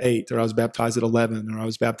baptized at 8, or I was baptized at 11, or I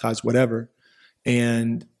was baptized whatever.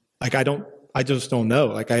 And like, I just don't know.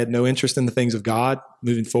 Like I had no interest in the things of God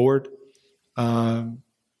moving forward. My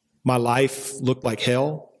life looked like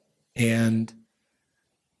hell. And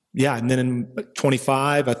yeah, and then in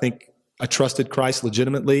 25, I think I trusted Christ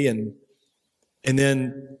legitimately. And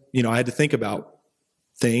then, I had to think about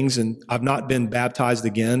things, and I've not been baptized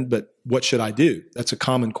again, but what should I do? That's a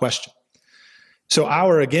common question. So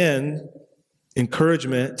our, again,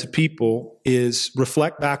 encouragement to people is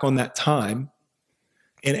reflect back on that time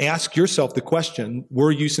and ask yourself the question,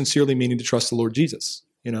 were you sincerely meaning to trust the Lord Jesus?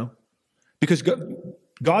 Because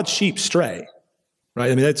God's sheep stray,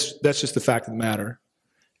 right? I mean, that's just the fact of the matter.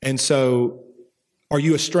 And so are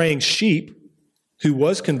you a straying sheep who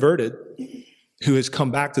was converted, who has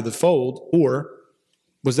come back to the fold, or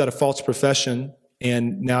was that a false profession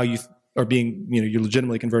and now you are being, you're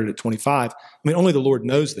legitimately converted at 25? I mean, only the Lord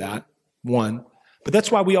knows that, one. But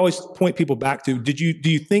that's why we always point people back to, do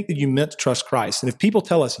you think that you meant to trust Christ? And if people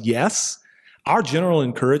tell us yes, Our general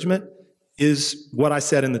encouragement is what I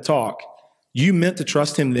said in the talk. You meant to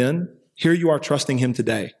trust him then. Here you are trusting him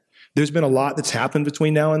today. There's been a lot that's happened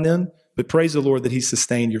between now and then, but praise the Lord that he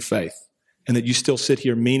sustained your faith and that you still sit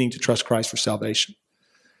here meaning to trust Christ for salvation.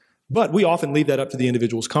 But we often leave that up to the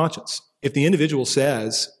individual's conscience. If the individual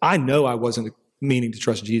says, I know I wasn't meaning to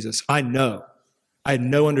trust Jesus. I know. I had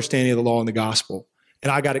no understanding of the law and the gospel.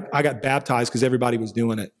 And I got baptized because everybody was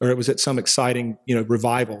doing it, or it was at some exciting,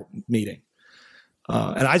 revival meeting.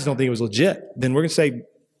 And I just don't think it was legit. Then we're going to say,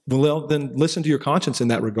 well, then listen to your conscience in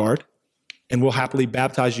that regard, and we'll happily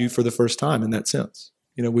baptize you for the first time in that sense,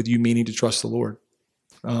 with you meaning to trust the Lord.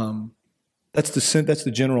 That's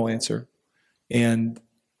the general answer. And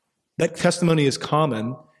that testimony is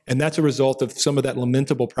common, and that's a result of some of that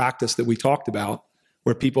lamentable practice that we talked about,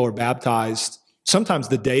 where people are baptized sometimes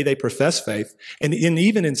the day they profess faith. And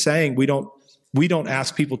even in saying we don't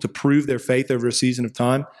ask people to prove their faith over a season of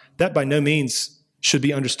time, that by no means should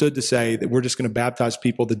be understood to say that we're just going to baptize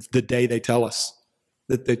people the day they tell us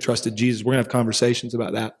that they trusted Jesus. We're going to have conversations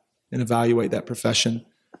about that and evaluate that profession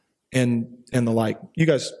and the like. You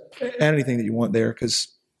guys add anything that you want there, because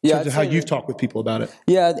in terms of how you've talked with people about it.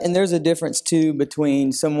 Yeah, and there's a difference, too,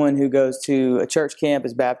 between someone who goes to a church camp,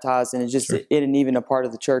 is baptized, and is just isn't even a part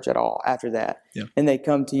of the church at all after that. Yeah. And they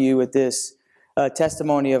come to you with this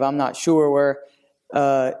testimony of, I'm not sure,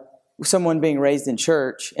 where someone being raised in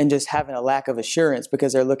church and just having a lack of assurance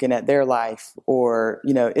because they're looking at their life, or,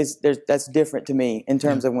 that's different to me in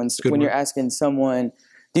terms of when you're asking someone,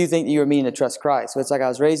 do you think that you were meaning to trust Christ? So it's like I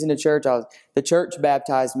was raised in the church. The church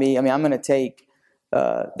baptized me. I mean, I'm going to take...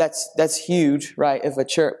 that's huge, right? If a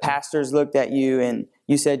church pastors looked at you and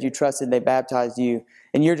you said you trusted, they baptized you,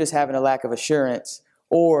 and you're just having a lack of assurance,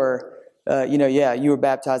 or you were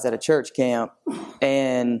baptized at a church camp,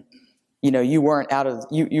 and you weren't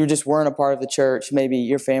you just weren't a part of the church. Maybe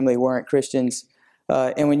your family weren't Christians,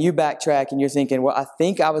 and when you backtrack and you're thinking, well, I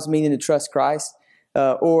think I was meaning to trust Christ,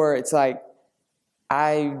 or it's like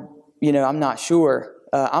I'm not sure.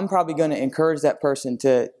 I'm probably going to encourage that person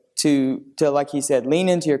to like he said, lean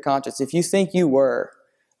into your conscience. If you think you were,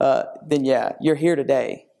 then yeah, you're here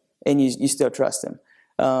today, and you still trust him.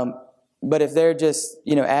 But if they're just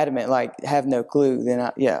adamant, like have no clue, then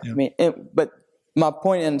I mean. But my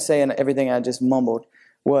point in saying everything I just mumbled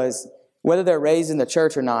was whether they're raised in the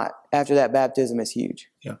church or not, after that baptism is huge.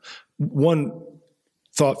 Yeah. One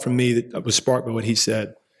thought from me that was sparked by what he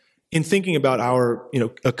said, in thinking about our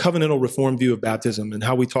a covenantal reform view of baptism and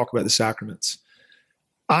how we talk about the sacraments.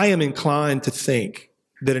 I am inclined to think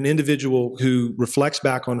that an individual who reflects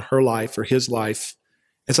back on her life or his life,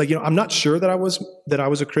 it's like, I'm not sure that I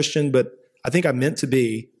was a Christian, but I think I meant to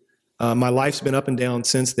be. My life's been up and down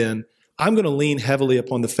since then. I'm going to lean heavily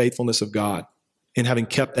upon the faithfulness of God in having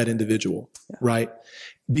kept that individual, right?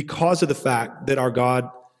 Because of the fact that our God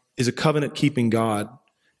is a covenant-keeping God.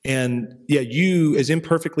 And you, as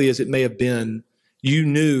imperfectly as it may have been, you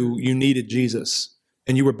knew you needed Jesus.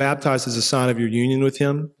 And you were baptized as a sign of your union with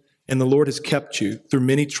him. And the Lord has kept you through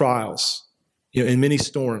many trials, and many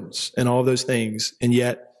storms and all those things. And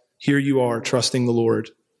yet here you are trusting the Lord.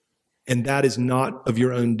 And that is not of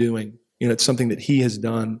your own doing. It's something that he has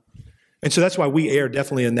done. And so that's why we err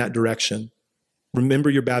definitely in that direction. Remember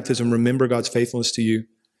your baptism. Remember God's faithfulness to you.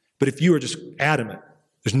 But if you are just adamant,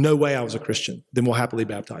 there's no way I was a Christian, then we'll happily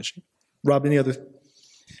baptize you. Rob, any other?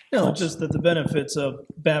 No, just that the benefits of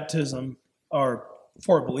baptism are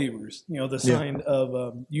for believers, the sign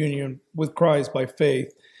of union with Christ by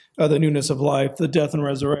faith, the newness of life, the death and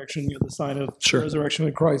resurrection, the sign of resurrection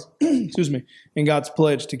with Christ, excuse me, and God's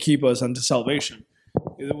pledge to keep us unto salvation.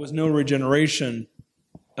 There was no regeneration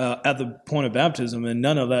at the point of baptism, and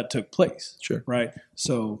none of that took place. Sure. Right?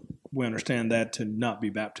 So we understand that to not be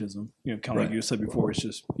baptism. Kind of like you said before, it's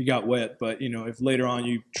just you got wet, but if later on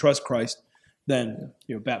you trust Christ, then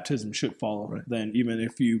baptism should follow. Right. Then even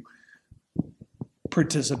if you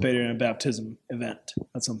participated in a baptism event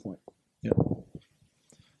at some point. Yeah.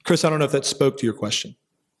 Chris, I don't know if that spoke to your question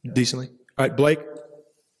decently. All right, Blake.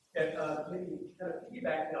 And maybe kind of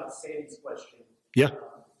piggybacking on Sandy's question. Yeah.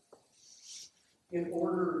 In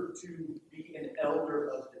order to be an elder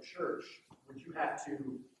of the church, would you have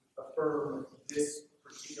to affirm this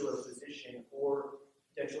particular position, or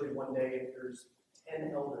potentially one day if there's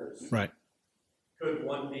 10 elders? Right. Could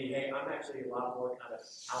one be, hey, I'm actually a lot more kind of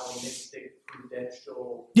Calvinistic,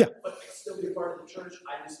 prudential, but still be a part of the church?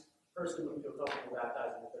 I just personally wouldn't feel comfortable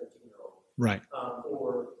baptizing a 13-year-old. Right.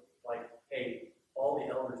 Or like, hey, all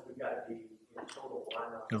the elders, we've got to be in total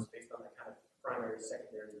alignment based on that kind of primary,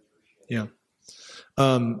 secondary, tertiary. Yeah.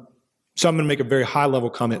 So I'm going to make a very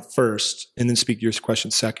high-level comment first and then speak to your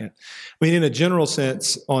question second. I mean, in a general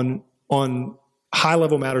sense, on on high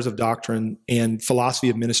level matters of doctrine and philosophy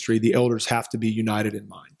of ministry, the elders have to be united in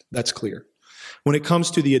mind. That's clear. When it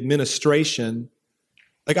comes to the administration,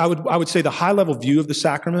 like I would say the high level view of the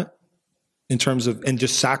sacrament in terms of, and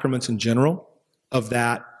just sacraments in general, of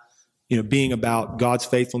that, being about God's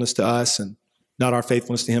faithfulness to us and not our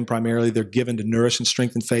faithfulness to him primarily. They're given to nourish and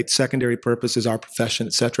strengthen faith. Secondary purpose is our profession,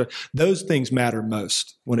 etc. Those things matter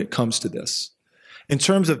most when it comes to this. In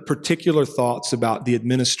terms of particular thoughts about the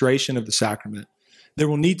administration of the sacrament, there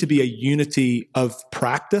will need to be a unity of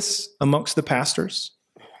practice amongst the pastors.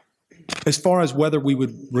 As far as whether we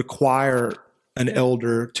would require an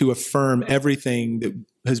elder to affirm everything that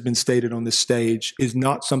has been stated on this stage is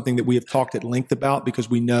not something that we have talked at length about, because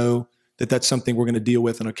we know that that's something we're going to deal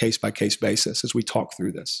with on a case-by-case basis as we talk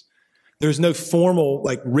through this. There's no formal,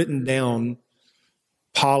 written down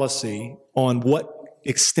policy on what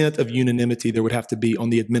extent of unanimity there would have to be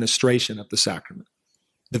on the administration of the sacrament.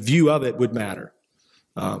 The view of it would matter.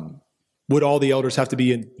 Would all the elders have to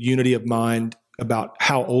be in unity of mind about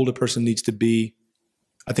how old a person needs to be?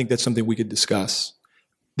 I think that's something we could discuss.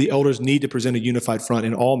 The elders need to present a unified front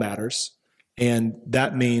in all matters, and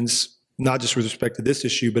that means not just with respect to this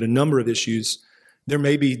issue, but a number of issues. There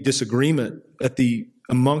may be disagreement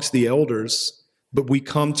amongst the elders, but we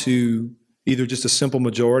come to either just a simple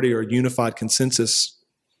majority or a unified consensus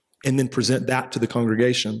and then present that to the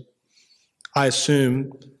congregation. I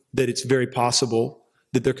assume that it's very possible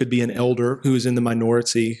that there could be an elder who is in the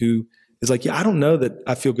minority who is like, yeah, I don't know that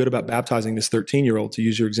I feel good about baptizing this 13-year-old, to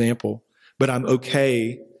use your example, but I'm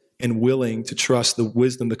okay and willing to trust the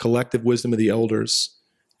wisdom, the collective wisdom of the elders,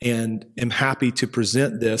 and am happy to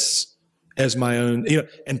present this as my own,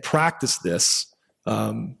 and practice this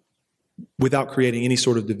without creating any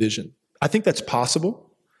sort of division. I think that's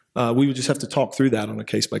possible. We would just have to talk through that on a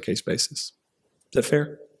case-by-case basis. Is that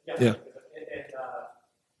fair? Yeah.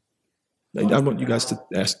 I want you guys to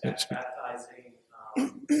ask. Baptizing,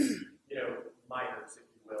 minors, if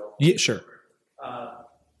you will. Yeah, sure.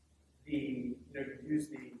 You use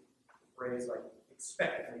the phrase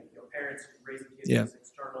expectantly. Parents raising kids as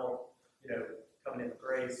external, coming into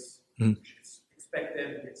grace. Mm-hmm. You should expect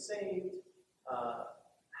them to get saved. How,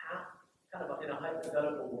 kind of in a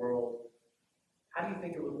hypothetical world, how do you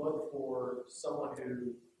think it would look for someone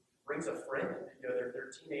who brings a friend? Their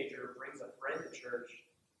teenager brings a friend to church,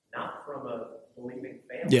 not from a believing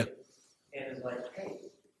family, and is like, hey,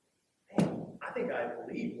 man, I think I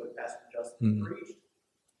believe what Pastor Justin preached.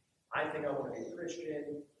 I think I want to be a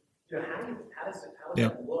Christian. How does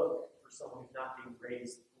that look for someone who's not being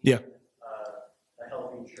raised in a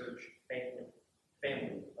healthy church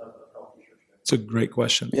family of healthy church family? It's a great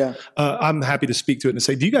question. Yeah. I'm happy to speak to it and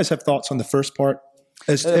say, do you guys have thoughts on the first part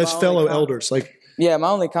as fellow elders? Yeah, my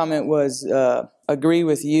only comment was agree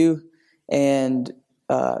with you and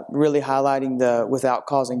really highlighting the without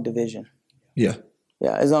causing division. Yeah.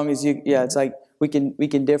 Yeah, as long as it's like we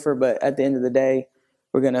can differ, but at the end of the day,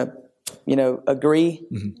 we're gonna, agree.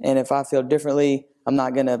 Mm-hmm. And if I feel differently, I'm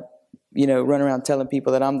not gonna, run around telling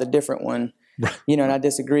people that I'm the different one. Right. And I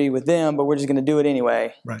disagree with them, but we're just gonna do it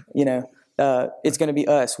anyway. Right. It's gonna be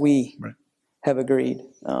us. We have agreed.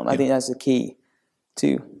 I think that's the key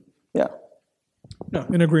to, No,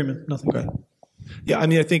 in agreement. Nothing. Okay. Yeah,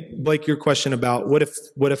 I think, Blake, your question about what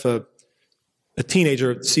if a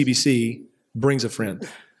teenager at CBC brings a friend?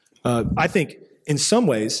 I think in some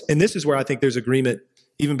ways, and this is where I think there's agreement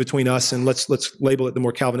even between us and let's label it the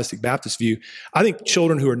more Calvinistic Baptist view. I think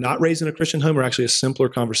children who are not raised in a Christian home are actually a simpler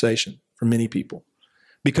conversation for many people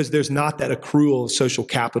because there's not that accrual of social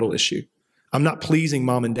capital issue. I'm not pleasing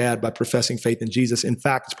mom and dad by professing faith in Jesus. In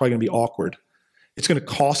fact, it's probably going to be awkward. It's going to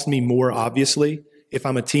cost me more, obviously, if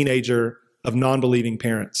I'm a teenager of non-believing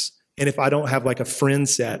parents. And if I don't have a friend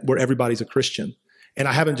set where everybody's a Christian, and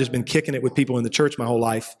I haven't just been kicking it with people in the church my whole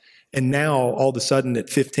life, and now all of a sudden at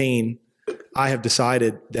 15, I have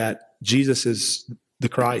decided that Jesus is the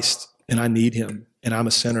Christ, and I need him, and I'm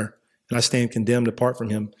a sinner, and I stand condemned apart from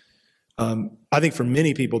him. I think for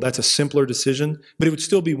many people, that's a simpler decision, but it would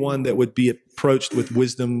still be one that would be approached with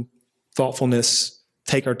wisdom, thoughtfulness,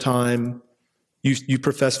 take our time. You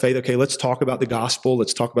profess faith. Okay, let's talk about the gospel.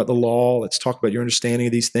 Let's talk about the law. Let's talk about your understanding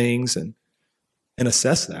of these things and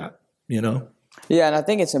assess that, Yeah, and I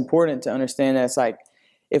think it's important to understand that it's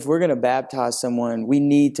if we're going to baptize someone, we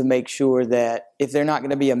need to make sure that if they're not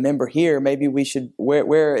going to be a member here, maybe we should,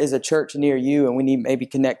 where is a church near you? And we need maybe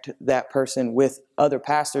connect that person with other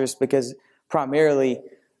pastors because primarily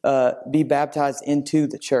be baptized into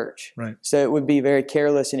the church. Right. So it would be very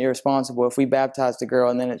careless and irresponsible if we baptized a girl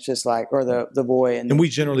and then it's just or the boy. And we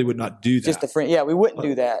generally would not do that. Just a friend. Yeah, we wouldn't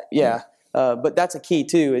do that. Yeah. But that's a key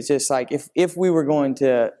too. It's just if we were going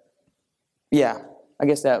to Yeah, I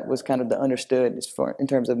guess that was kind of the understood as far in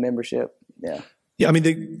terms of membership. Yeah. Yeah, I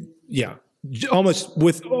mean, almost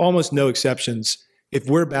with almost no exceptions, if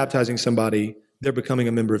we're baptizing somebody, they're becoming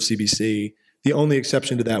a member of CBC. The only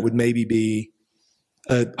exception to that would maybe be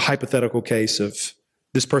a hypothetical case of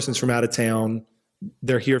this person's from out of town,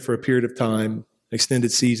 they're here for a period of time,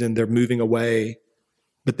 extended season, they're moving away,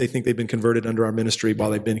 but they think they've been converted under our ministry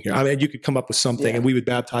while they've been here. I mean, you could come up with something, and we would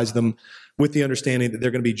baptize them with the understanding that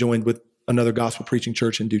they're going to be joined with another gospel preaching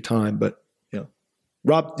church in due time. But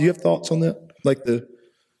Rob, do you have thoughts on that? Like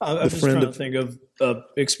I'm just trying to think of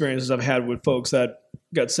experiences I've had with folks that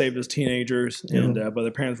got saved as teenagers and but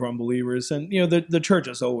their parents were unbelievers, and the church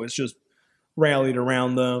has always just rallied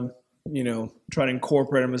around them. Try to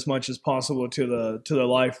incorporate them as much as possible to their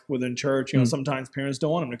life within church. Sometimes parents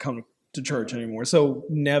don't want them to come to church anymore, so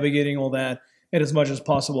navigating all that and as much as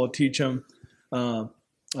possible teach them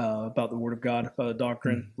about the Word of God, about the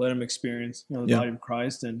doctrine, let them experience the body of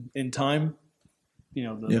Christ, and in time,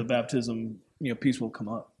 the baptism piece will come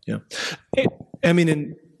up. Yeah. I mean,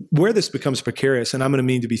 and where this becomes precarious, and I'm going to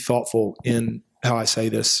mean to be thoughtful in how I say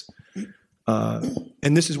this, and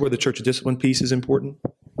this is where the church of discipline piece is important.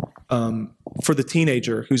 For the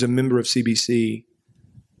teenager who's a member of CBC,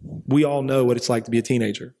 we all know what it's like to be a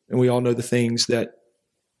teenager, and we all know the things that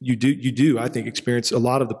you do, I think, experience a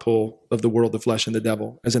lot of the pull of the world, the flesh, and the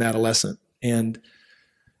devil as an adolescent, and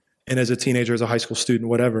as a teenager, as a high school student,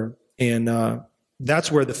 whatever. And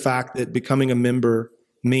that's where the fact that becoming a member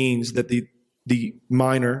means that the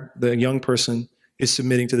minor, the young person, is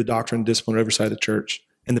submitting to the doctrine and discipline and oversight of the church,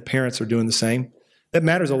 and the parents are doing the same. That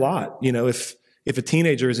matters a lot. If a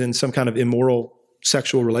teenager is in some kind of immoral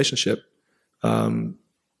sexual relationship, and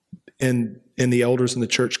the elders in the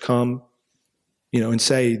church come, and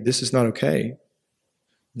say, this is not okay,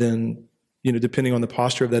 then, depending on the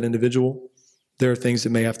posture of that individual, there are things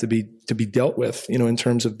that may have to be dealt with, in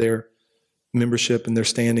terms of their membership and their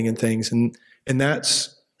standing and things. And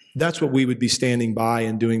that's what we would be standing by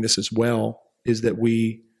in doing this as well, is that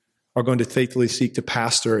we are going to faithfully seek to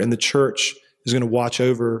pastor, and the church is going to watch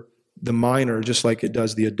over the minor just like it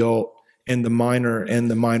does the adult, and the minor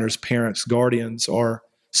and the minor's parents, guardians, are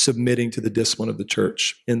submitting to the discipline of the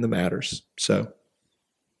church in the matters. So,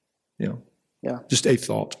 just a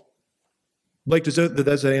thought. Blake, does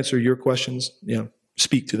that answer your questions?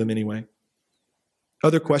 Speak to them anyway.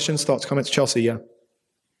 Other questions, thoughts, comments? Chelsea, yeah.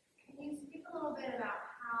 Can you speak a little bit about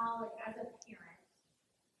how, as a parent,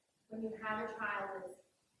 when you have a child that's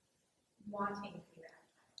wanting to be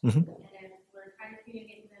baptized, and if we're trying to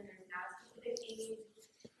communicate to them, there's not a specific age,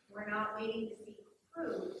 we're not waiting to see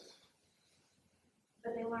proof,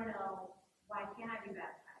 but they want to know, why can't I be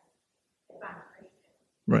baptized if I'm a Christian?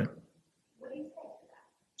 Right. What do you say to that?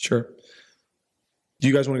 Sure. Do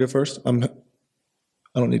you guys want to go first? I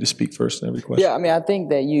don't need to speak first in every question. Yeah, I mean, I think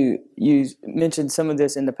that you mentioned some of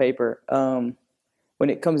this in the paper. When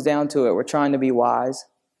it comes down to it, we're trying to be wise.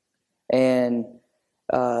 And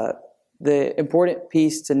the important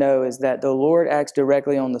piece to know is that the Lord acts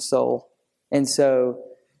directly on the soul. And so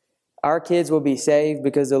our kids will be saved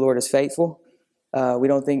because the Lord is faithful. We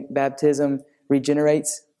don't think baptism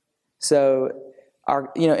regenerates. So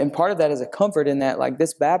and part of that is a comfort in that, like,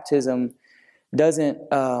 this baptism isn't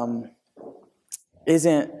like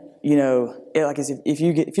as if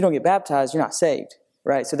you don't get baptized, you're not saved,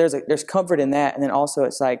 right? So there's comfort in that, and then also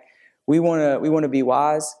it's like we want to be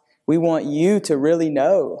wise. We want you to really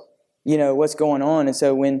know what's going on, and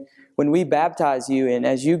so when we baptize you, and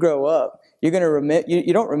as you grow up, you're going to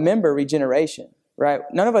you don't remember regeneration, right?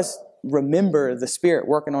 None of us remember the Spirit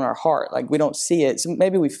working on our heart, like we don't see it. So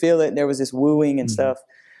maybe we feel it, and there was this wooing and stuff,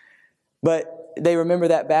 but they remember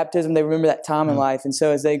that baptism, they remember that time in life. And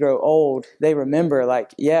so as they grow old, they remember,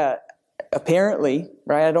 like, apparently,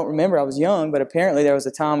 right? I don't remember, I was young, but apparently there was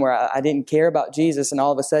a time where I didn't care about Jesus, and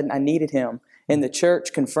all of a sudden I needed him. And the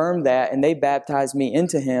church confirmed that, and they baptized me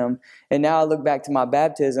into him. And now I look back to my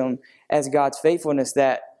baptism as God's faithfulness,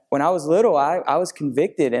 that when I was little, I was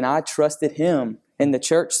convicted and I trusted him. And the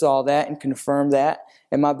church saw that and confirmed that.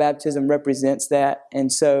 And my baptism represents that. And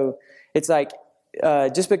so it's like,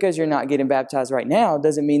 just because you're not getting baptized right now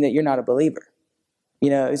doesn't mean that you're not a believer.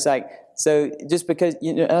 It's like, so just because,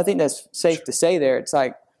 and I think that's safe to say there. It's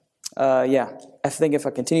like, I think if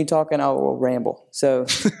I continue talking, I will ramble. So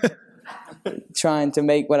trying to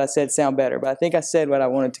make what I said sound better, but I think I said what I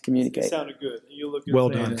wanted to communicate. It sounded good. You look good. Well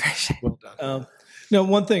done. Well done.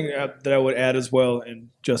 One thing that I would add as well, and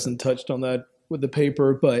Justin touched on that with the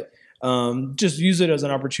paper, but just use it as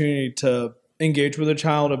an opportunity to engage with a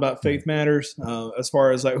child about faith matters, as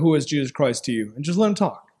far as like, who is Jesus Christ to you? And just let them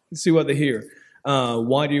talk and see what they hear.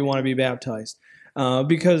 Why do you want to be baptized?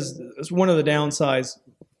 because it's one of the downsides,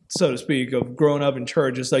 so to speak, of growing up in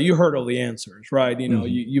church is that you heard all the answers, right? You know,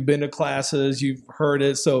 you've been to classes, you've heard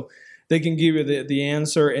it, so they can give you the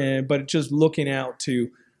answer, but just looking out to,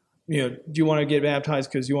 you know, do you want to get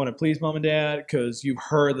baptized because you want to please mom and dad, because you've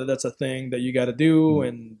heard that that's a thing that you got to do,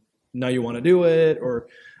 and now you want to do it, or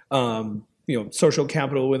you know, social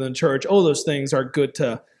capital within church. All those things are good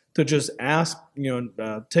to just ask, you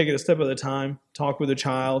know, take it a step at a time, talk with the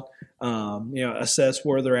child, you know, assess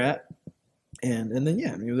where they're at. And then,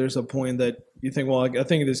 yeah, you know, there's a point that you think, well, I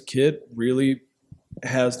think this kid really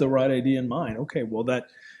has the right idea in mind. Okay, well, that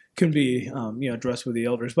can be, you know, addressed with the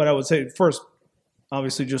elders. But I would say first,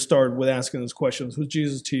 obviously, just start with asking those questions. Who's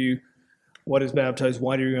Jesus to you? What is baptized?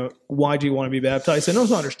 Why do you want to be baptized? And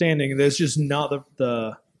also understanding that it's just not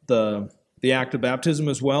the act of baptism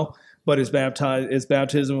as well, but is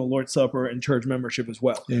baptism, the Lord's Supper, and church membership as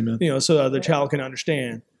well. Amen. You know, so that the child can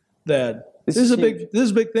understand that this is a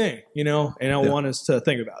big thing, you know, and I want us to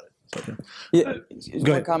think about it. Yeah, one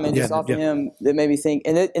ahead. comment Yeah, just off yeah. of him that made me think,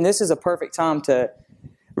 and this is a perfect time to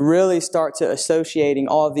really start to associating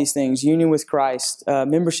all of these things: union with Christ,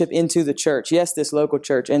 membership into the church. Yes, this local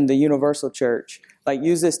church and the universal church. Like,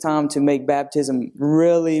 use this time to make baptism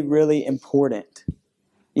really, really important,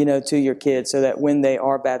 you know, to your kids, so that when they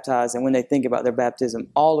are baptized and when they think about their baptism,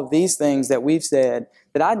 all of these things that we've said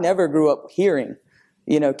that I never grew up hearing,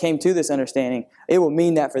 you know, came to this understanding. It will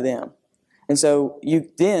mean that for them. And so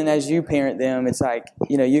then as you parent them, it's like,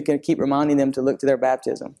 you know, you can keep reminding them to look to their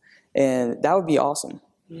baptism. And that would be awesome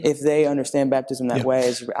if they understand baptism that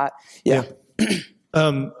way.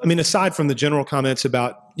 I mean, aside from the general comments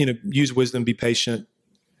about, you know, use wisdom, be patient,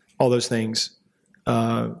 all those things,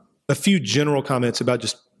 a few general comments about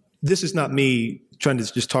just, this is not me trying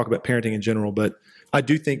to just talk about parenting in general, but I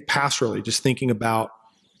do think pastorally, just thinking about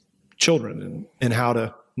children and how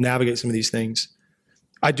to navigate some of these things.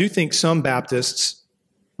 I do think some Baptists,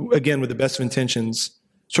 again, with the best of intentions,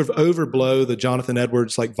 sort of overblow the Jonathan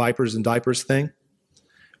Edwards, like vipers and diapers thing,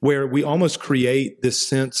 where we almost create this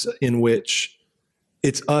sense in which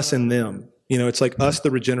it's us and them. You know, it's like us,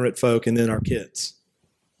 the regenerate folk, and then our kids.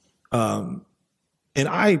 And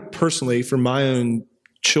I personally, for my own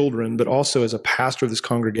children, but also as a pastor of this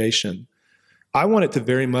congregation, I want it to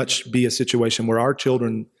very much be a situation where our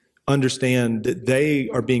children understand that they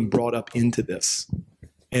are being brought up into this,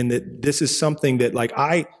 and that this is something that, like,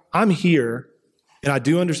 I'm here, and I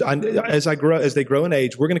do understand. As they grow in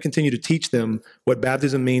age, we're going to continue to teach them what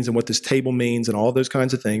baptism means and what this table means and all those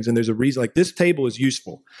kinds of things. And there's a reason, like, this table is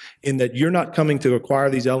useful in that you're not coming to acquire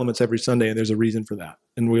these elements every Sunday, and there's a reason for that,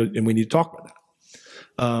 and we need to talk about that.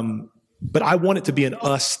 But I want it to be an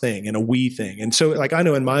us thing and a we thing. And so, like, I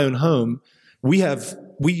know in my own home, we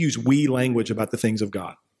use we language about the things of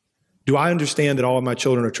God. Do I understand that all of my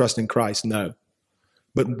children are trusting Christ? No.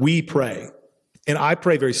 But we pray. And I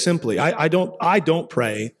pray very simply. I don't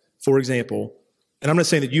pray, for example, and I'm not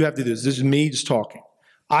saying that you have to do this. This is me just talking.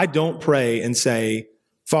 I don't pray and say,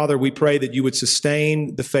 Father, we pray that you would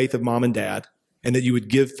sustain the faith of mom and dad and that you would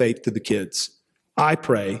give faith to the kids. I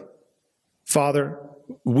pray, Father,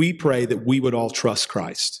 we pray that we would all trust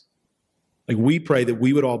Christ. Like, we pray that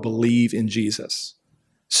we would all believe in Jesus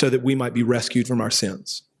so that we might be rescued from our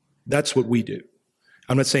sins. That's what we do.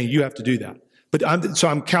 I'm not saying you have to do that. But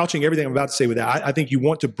I'm couching everything I'm about to say with that. I think you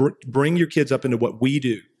want to bring your kids up into what we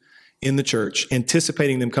do in the church,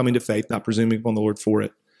 anticipating them coming to faith, not presuming upon the Lord for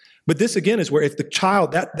it. But this, again, is where if the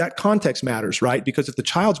child, that context matters, right? Because if the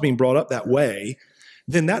child's being brought up that way,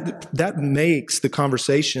 then that makes the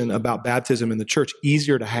conversation about baptism in the church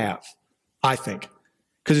easier to have, I think.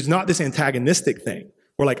 Because it's not this antagonistic thing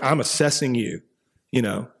where, like, I'm assessing you, you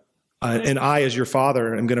know, and I, as your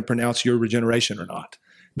father, am going to pronounce your regeneration or not.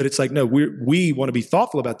 But it's like, no, we want to be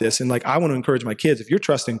thoughtful about this. And, like, I want to encourage my kids, if you're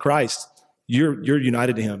trusting Christ, you're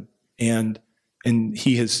united to him. And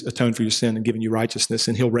he has atoned for your sin and given you righteousness,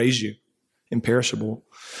 and he'll raise you imperishable.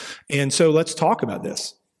 And so let's talk about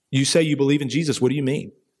this. You say you believe in Jesus. What do you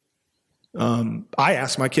mean? I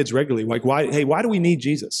ask my kids regularly, like, why do we need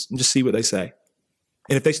Jesus? And just see what they say.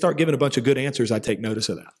 And if they start giving a bunch of good answers, I take notice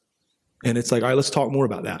of that. And it's like, all right, let's talk more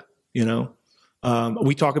about that. You know,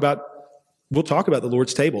 we'll talk about the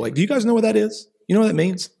Lord's table. Like, do you guys know what that is? You know what that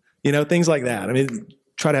means? You know, things like that. I mean,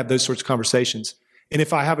 try to have those sorts of conversations. And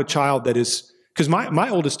if I have a child that is, because my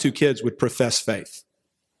oldest two kids would profess faith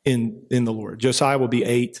in the Lord. Josiah will be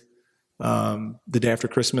 8 the day after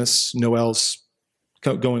Christmas. Noel's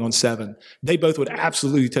going on 7. They both would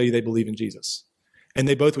absolutely tell you they believe in Jesus. And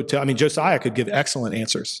they both would tell, I mean, Josiah could give excellent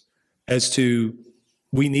answers as to,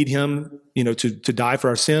 we need him, you know, to die for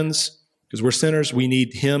our sins because we're sinners. We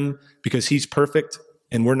need him because he's perfect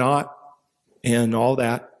and we're not. and all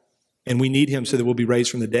that. And we need him so that we'll be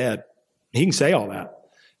raised from the dead. He can say all that.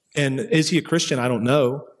 And is he a Christian? I don't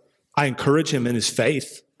know. I encourage him in his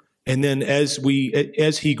faith. And then as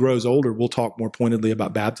he grows older, we'll talk more pointedly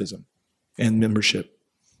about baptism and membership.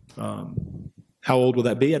 How old will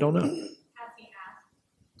that be? I don't know. Has he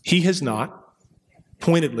asked? He has not,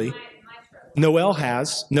 pointedly. My trust. Noel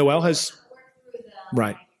has. Work through the,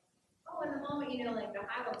 Right. like, oh, in the moment, you know, like the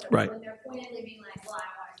Bible says, Right. when they're pointedly being like, well, I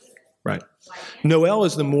want to do this. Right. Why can't Noel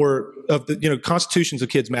is the more of the, constitutions of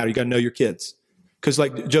kids matter. You got to know your kids. Because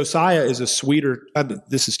like Josiah is a sweeter,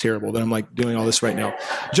 this is terrible that I'm like doing all this right now.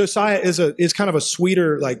 Josiah is kind of a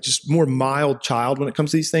sweeter, like just more mild child when it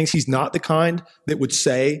comes to these things. He's not the kind that would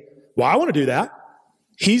say, well, I want to do that.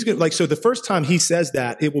 He's going to so the first time he says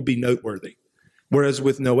that, it will be noteworthy. Whereas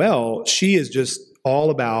with Noel, she is just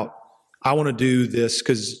all about, I want to do this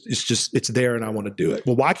because it's there and I want to do it.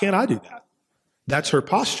 Well, why can't I do that? That's her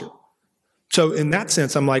posture. So in that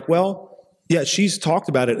sense, I'm like, well, yeah, she's talked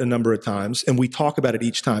about it a number of times, and we talk about it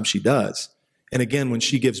each time she does. And again, when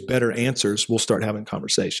she gives better answers, we'll start having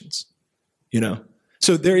conversations,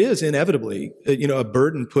 So there is inevitably, a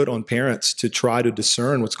burden put on parents to try to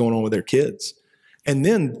discern what's going on with their kids. And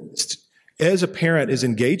then as a parent is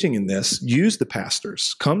engaging in this, use the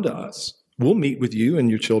pastors. Come to us. We'll meet with you and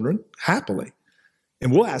your children happily.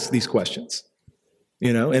 And we'll ask these questions,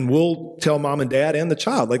 and we'll tell mom and dad and the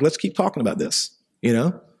child, like, let's keep talking about this,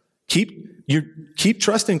 Keep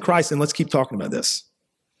trusting Christ and let's keep talking about this.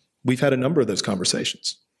 We've had a number of those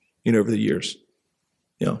conversations, over the years.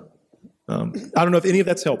 I don't know if any of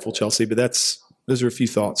that's helpful, Chelsea, but those are a few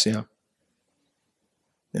thoughts. Yeah.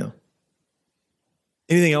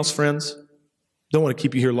 Anything else, friends? Don't want to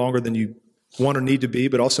keep you here longer than you want or need to be,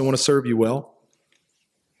 but also want to serve you well.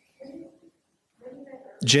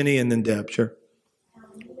 Jenny and then Deb, sure.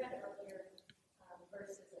 you read earlier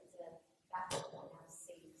verses that said, baptism now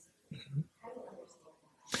saves. How do you understand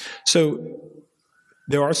that? So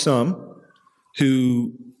there are some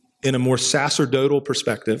who, in a more sacerdotal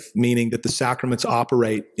perspective, meaning that the sacraments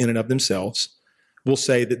operate in and of themselves, will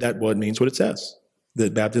say that what means what it says,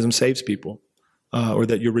 that baptism saves people, or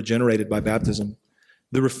that you're regenerated by baptism.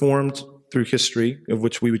 The Reformed, through history, of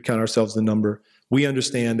which we would count ourselves the number, we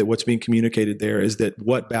understand that what's being communicated there is that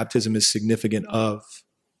what baptism is significant of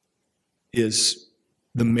is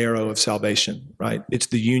the marrow of salvation, right? It's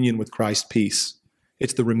the union with Christ's peace.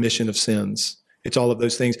 It's the remission of sins. It's all of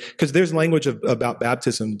those things. Because there's language about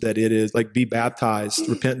baptism that it is like, be baptized,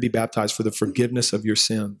 repent and be baptized for the forgiveness of your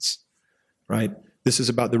sins, right? This is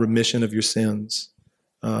about the remission of your sins.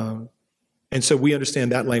 And so we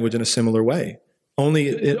understand that language in a similar way. Only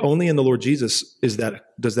in the Lord Jesus does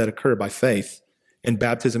that occur by faith. And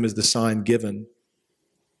baptism is the sign given,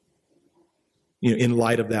 in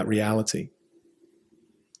light of that reality.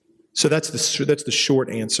 So that's the short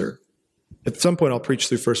answer. At some point, I'll preach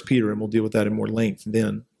through 1 Peter, and we'll deal with that in more length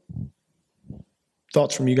then.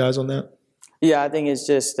 Thoughts from you guys on that? Yeah, I think it's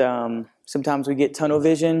just sometimes we get tunnel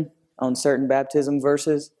vision on certain baptism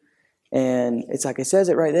verses, and it's like it says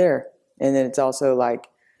it right there. And then it's also like,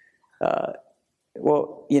 how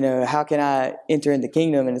can I enter in the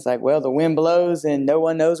kingdom? And it's like, well, the wind blows and no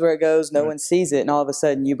one knows where it goes. No one sees it. And all of a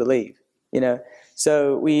sudden you believe,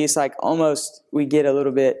 So we get a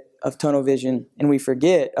little bit of tunnel vision and we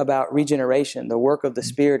forget about regeneration, the work of the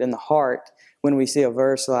Spirit in the heart when we see a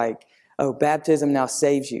verse like, oh, baptism now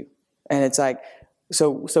saves you. And it's like,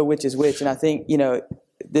 so which is which? And I think,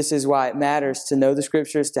 this is why it matters to know the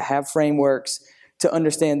scriptures, to have frameworks, to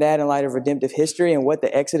understand that in light of redemptive history and what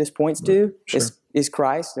the Exodus points to is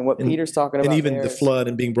Christ and what Peter's talking about. And even the flood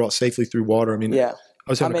and being brought safely through water. I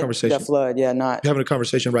was having a conversation. The flood, having a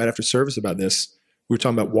conversation right after service about this. We were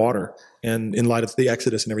talking about water and in light of the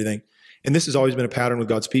Exodus and everything. And this has always been a pattern with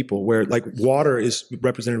God's people where like water is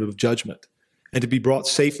representative of judgment. And to be brought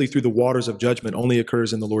safely through the waters of judgment only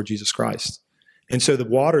occurs in the Lord Jesus Christ. And so the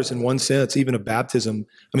waters, in one sense, even of baptism,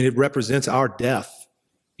 it represents our death.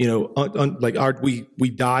 We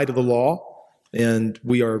die to the law and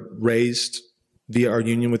we are raised via our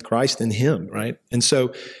union with Christ in Him, right? And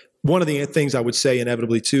so one of the things I would say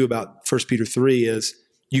inevitably too about 1 Peter 3 is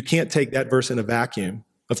you can't take that verse in a vacuum,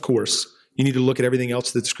 of course. You need to look at everything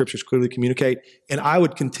else that the scriptures clearly communicate. And I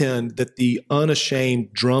would contend that the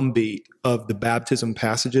unashamed drumbeat of the baptism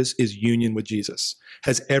passages is union with Jesus.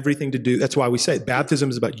 Has everything to do, that's why we say baptism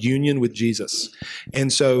is about union with Jesus.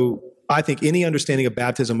 And so I think any understanding of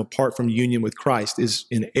baptism apart from union with Christ is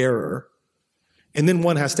in error. And then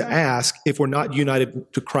one has to ask, if we're not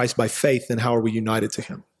united to Christ by faith, then how are we united to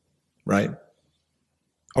Him, right?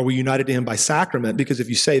 Are we united to Him by sacrament? Because if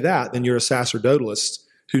you say that, then you're a sacerdotalist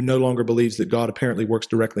who no longer believes that God apparently works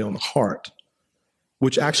directly on the heart.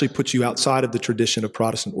 which actually puts you outside of the tradition of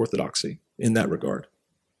Protestant orthodoxy in that regard.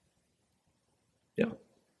 Yeah.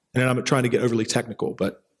 And I'm not trying to get overly technical,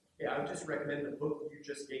 but. Yeah, I would just recommend the book you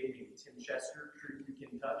just gave me, Tim Chester, Truth We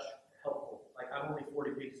Can Touch, helpful. Like, I'm only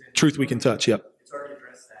 40 pages in. Truth We Can Touch, yep. It's already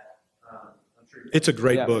addressed that. I'm sure it's a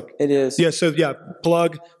great book. It is. Yeah, so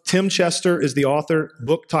plug. Tim Chester is the author.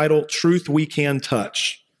 Book title, Truth We Can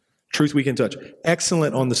Touch. Truth We Can Touch.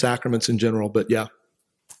 Excellent on the sacraments in general, but yeah.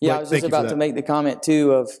 Yeah, I was just about to make the comment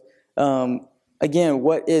too of, again,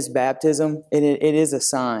 what is baptism? It is a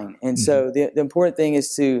sign. And so the important thing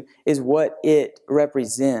is what it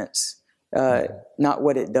represents, not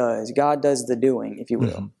what it does. God does the doing, if you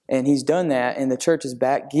will. And he's done that, and the church is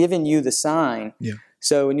back giving you the sign. Yeah.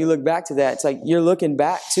 So when you look back to that, it's like you're looking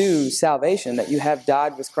back to salvation, that you have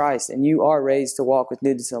died with Christ and you are raised to walk with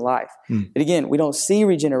newness of life. But again, we don't see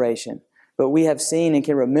regeneration, but we have seen and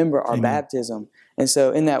can remember our baptism. And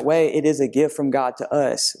so in that way, it is a gift from God to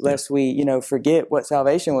us, lest we, forget what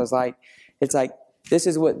salvation was like. It's like, this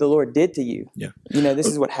is what the Lord did to you. Yeah. This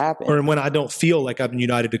is what happened. Or when I don't feel like I've been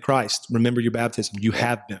united to Christ, remember your baptism. You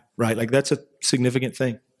have been, right? Like that's a significant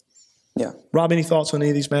thing. Yeah. Rob, any thoughts on any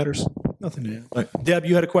of these matters? Nothing to add. Right. Deb,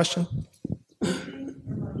 you had a question?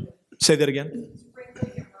 Say that again.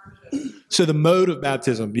 So the mode of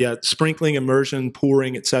baptism, sprinkling, immersion,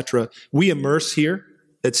 pouring, etc. We immerse here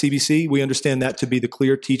at CBC. We understand that to be the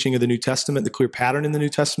clear teaching of the New Testament, the clear pattern in the New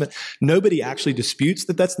Testament. Nobody actually disputes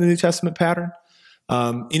that that's the New Testament pattern.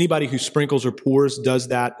 Anybody who sprinkles or pours does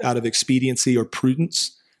that out of expediency or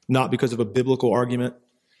prudence, not because of a biblical argument.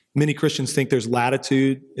 Many Christians think there's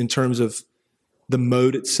latitude in terms of the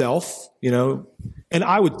mode itself, and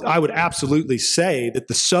I would absolutely say that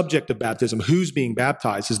the subject of baptism, who's being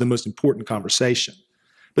baptized, is the most important conversation.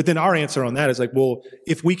 But then our answer on that is like, well,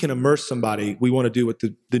 if we can immerse somebody, we want to do what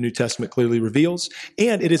the New Testament clearly reveals,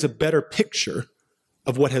 and it is a better picture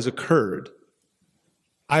of what has occurred.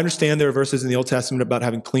 I understand there are verses in the Old Testament about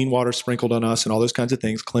having clean water sprinkled on us and all those kinds of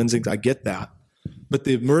things, cleansings, I get that. But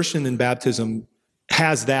the immersion in baptism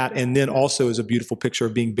has that, and then also is a beautiful picture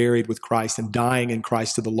of being buried with Christ and dying in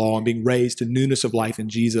Christ to the law and being raised to newness of life in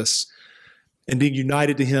Jesus and being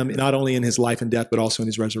united to him not only in his life and death, but also in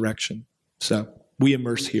his resurrection. So we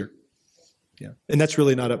immerse here. Yeah. And that's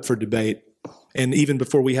really not up for debate. And even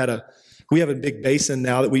before we have a big basin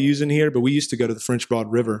now that we use in here, but we used to go to the French Broad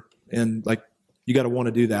River, and you got to want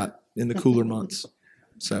to do that in the cooler months.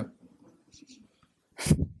 So,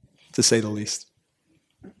 to say the least.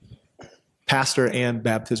 Pastor and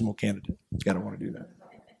baptismal candidate. You got to want to do that.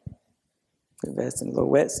 Invest in a little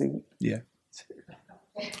wetsuit. Yeah.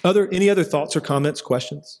 Any other thoughts or comments,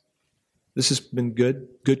 questions? This has been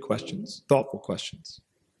good questions, thoughtful questions.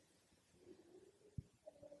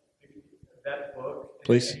 That book,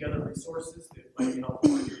 Please. Any other resources that might be helpful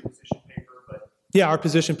in your position paper? Yeah, our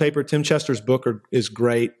position paper, Tim Chester's book is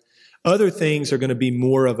great. Other things are going to be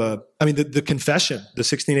more of the confession, the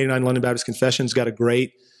 1689 London Baptist Confession's got a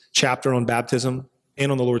great chapter on baptism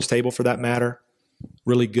and on the Lord's table for that matter.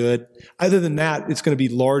 Really good. Other than that, it's going to be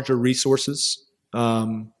larger resources,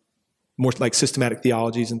 more like systematic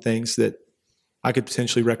theologies and things that I could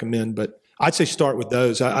potentially recommend. But I'd say start with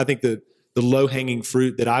those. I think the low-hanging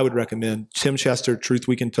fruit that I would recommend, Tim Chester, Truth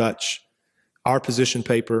We Can Touch, our position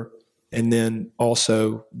paper, and then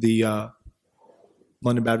also the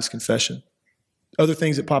London Baptist Confession. Other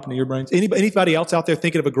things that pop into your brains? Anybody else out there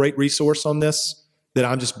thinking of a great resource on this that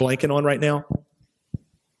I'm just blanking on right now?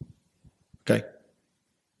 Okay.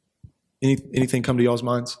 Anything come to y'all's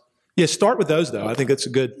minds? Yeah, start with those, though. I think that's a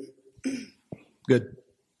good.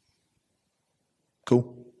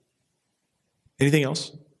 Cool. Anything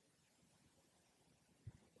else?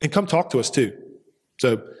 And come talk to us, too.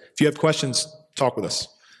 So if you have questions, talk with us,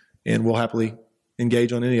 and we'll happily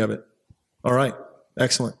engage on any of it. All right.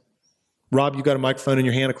 Excellent. Rob, you got a microphone in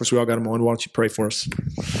your hand. Of course, we all got them on. Why don't you pray for us?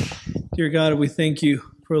 Dear God, we thank you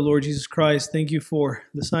for the Lord Jesus Christ. Thank you for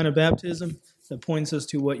the sign of baptism that points us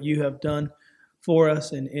to what you have done for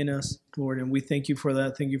us and in us, Lord. And we thank you for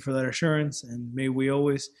that. Thank you for that assurance. And may we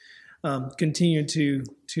always continue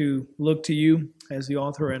to look to you as the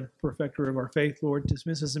author and perfecter of our faith, Lord.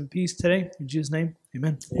 Dismiss us in peace today. In Jesus' name,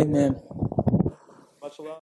 amen. Amen. Much love.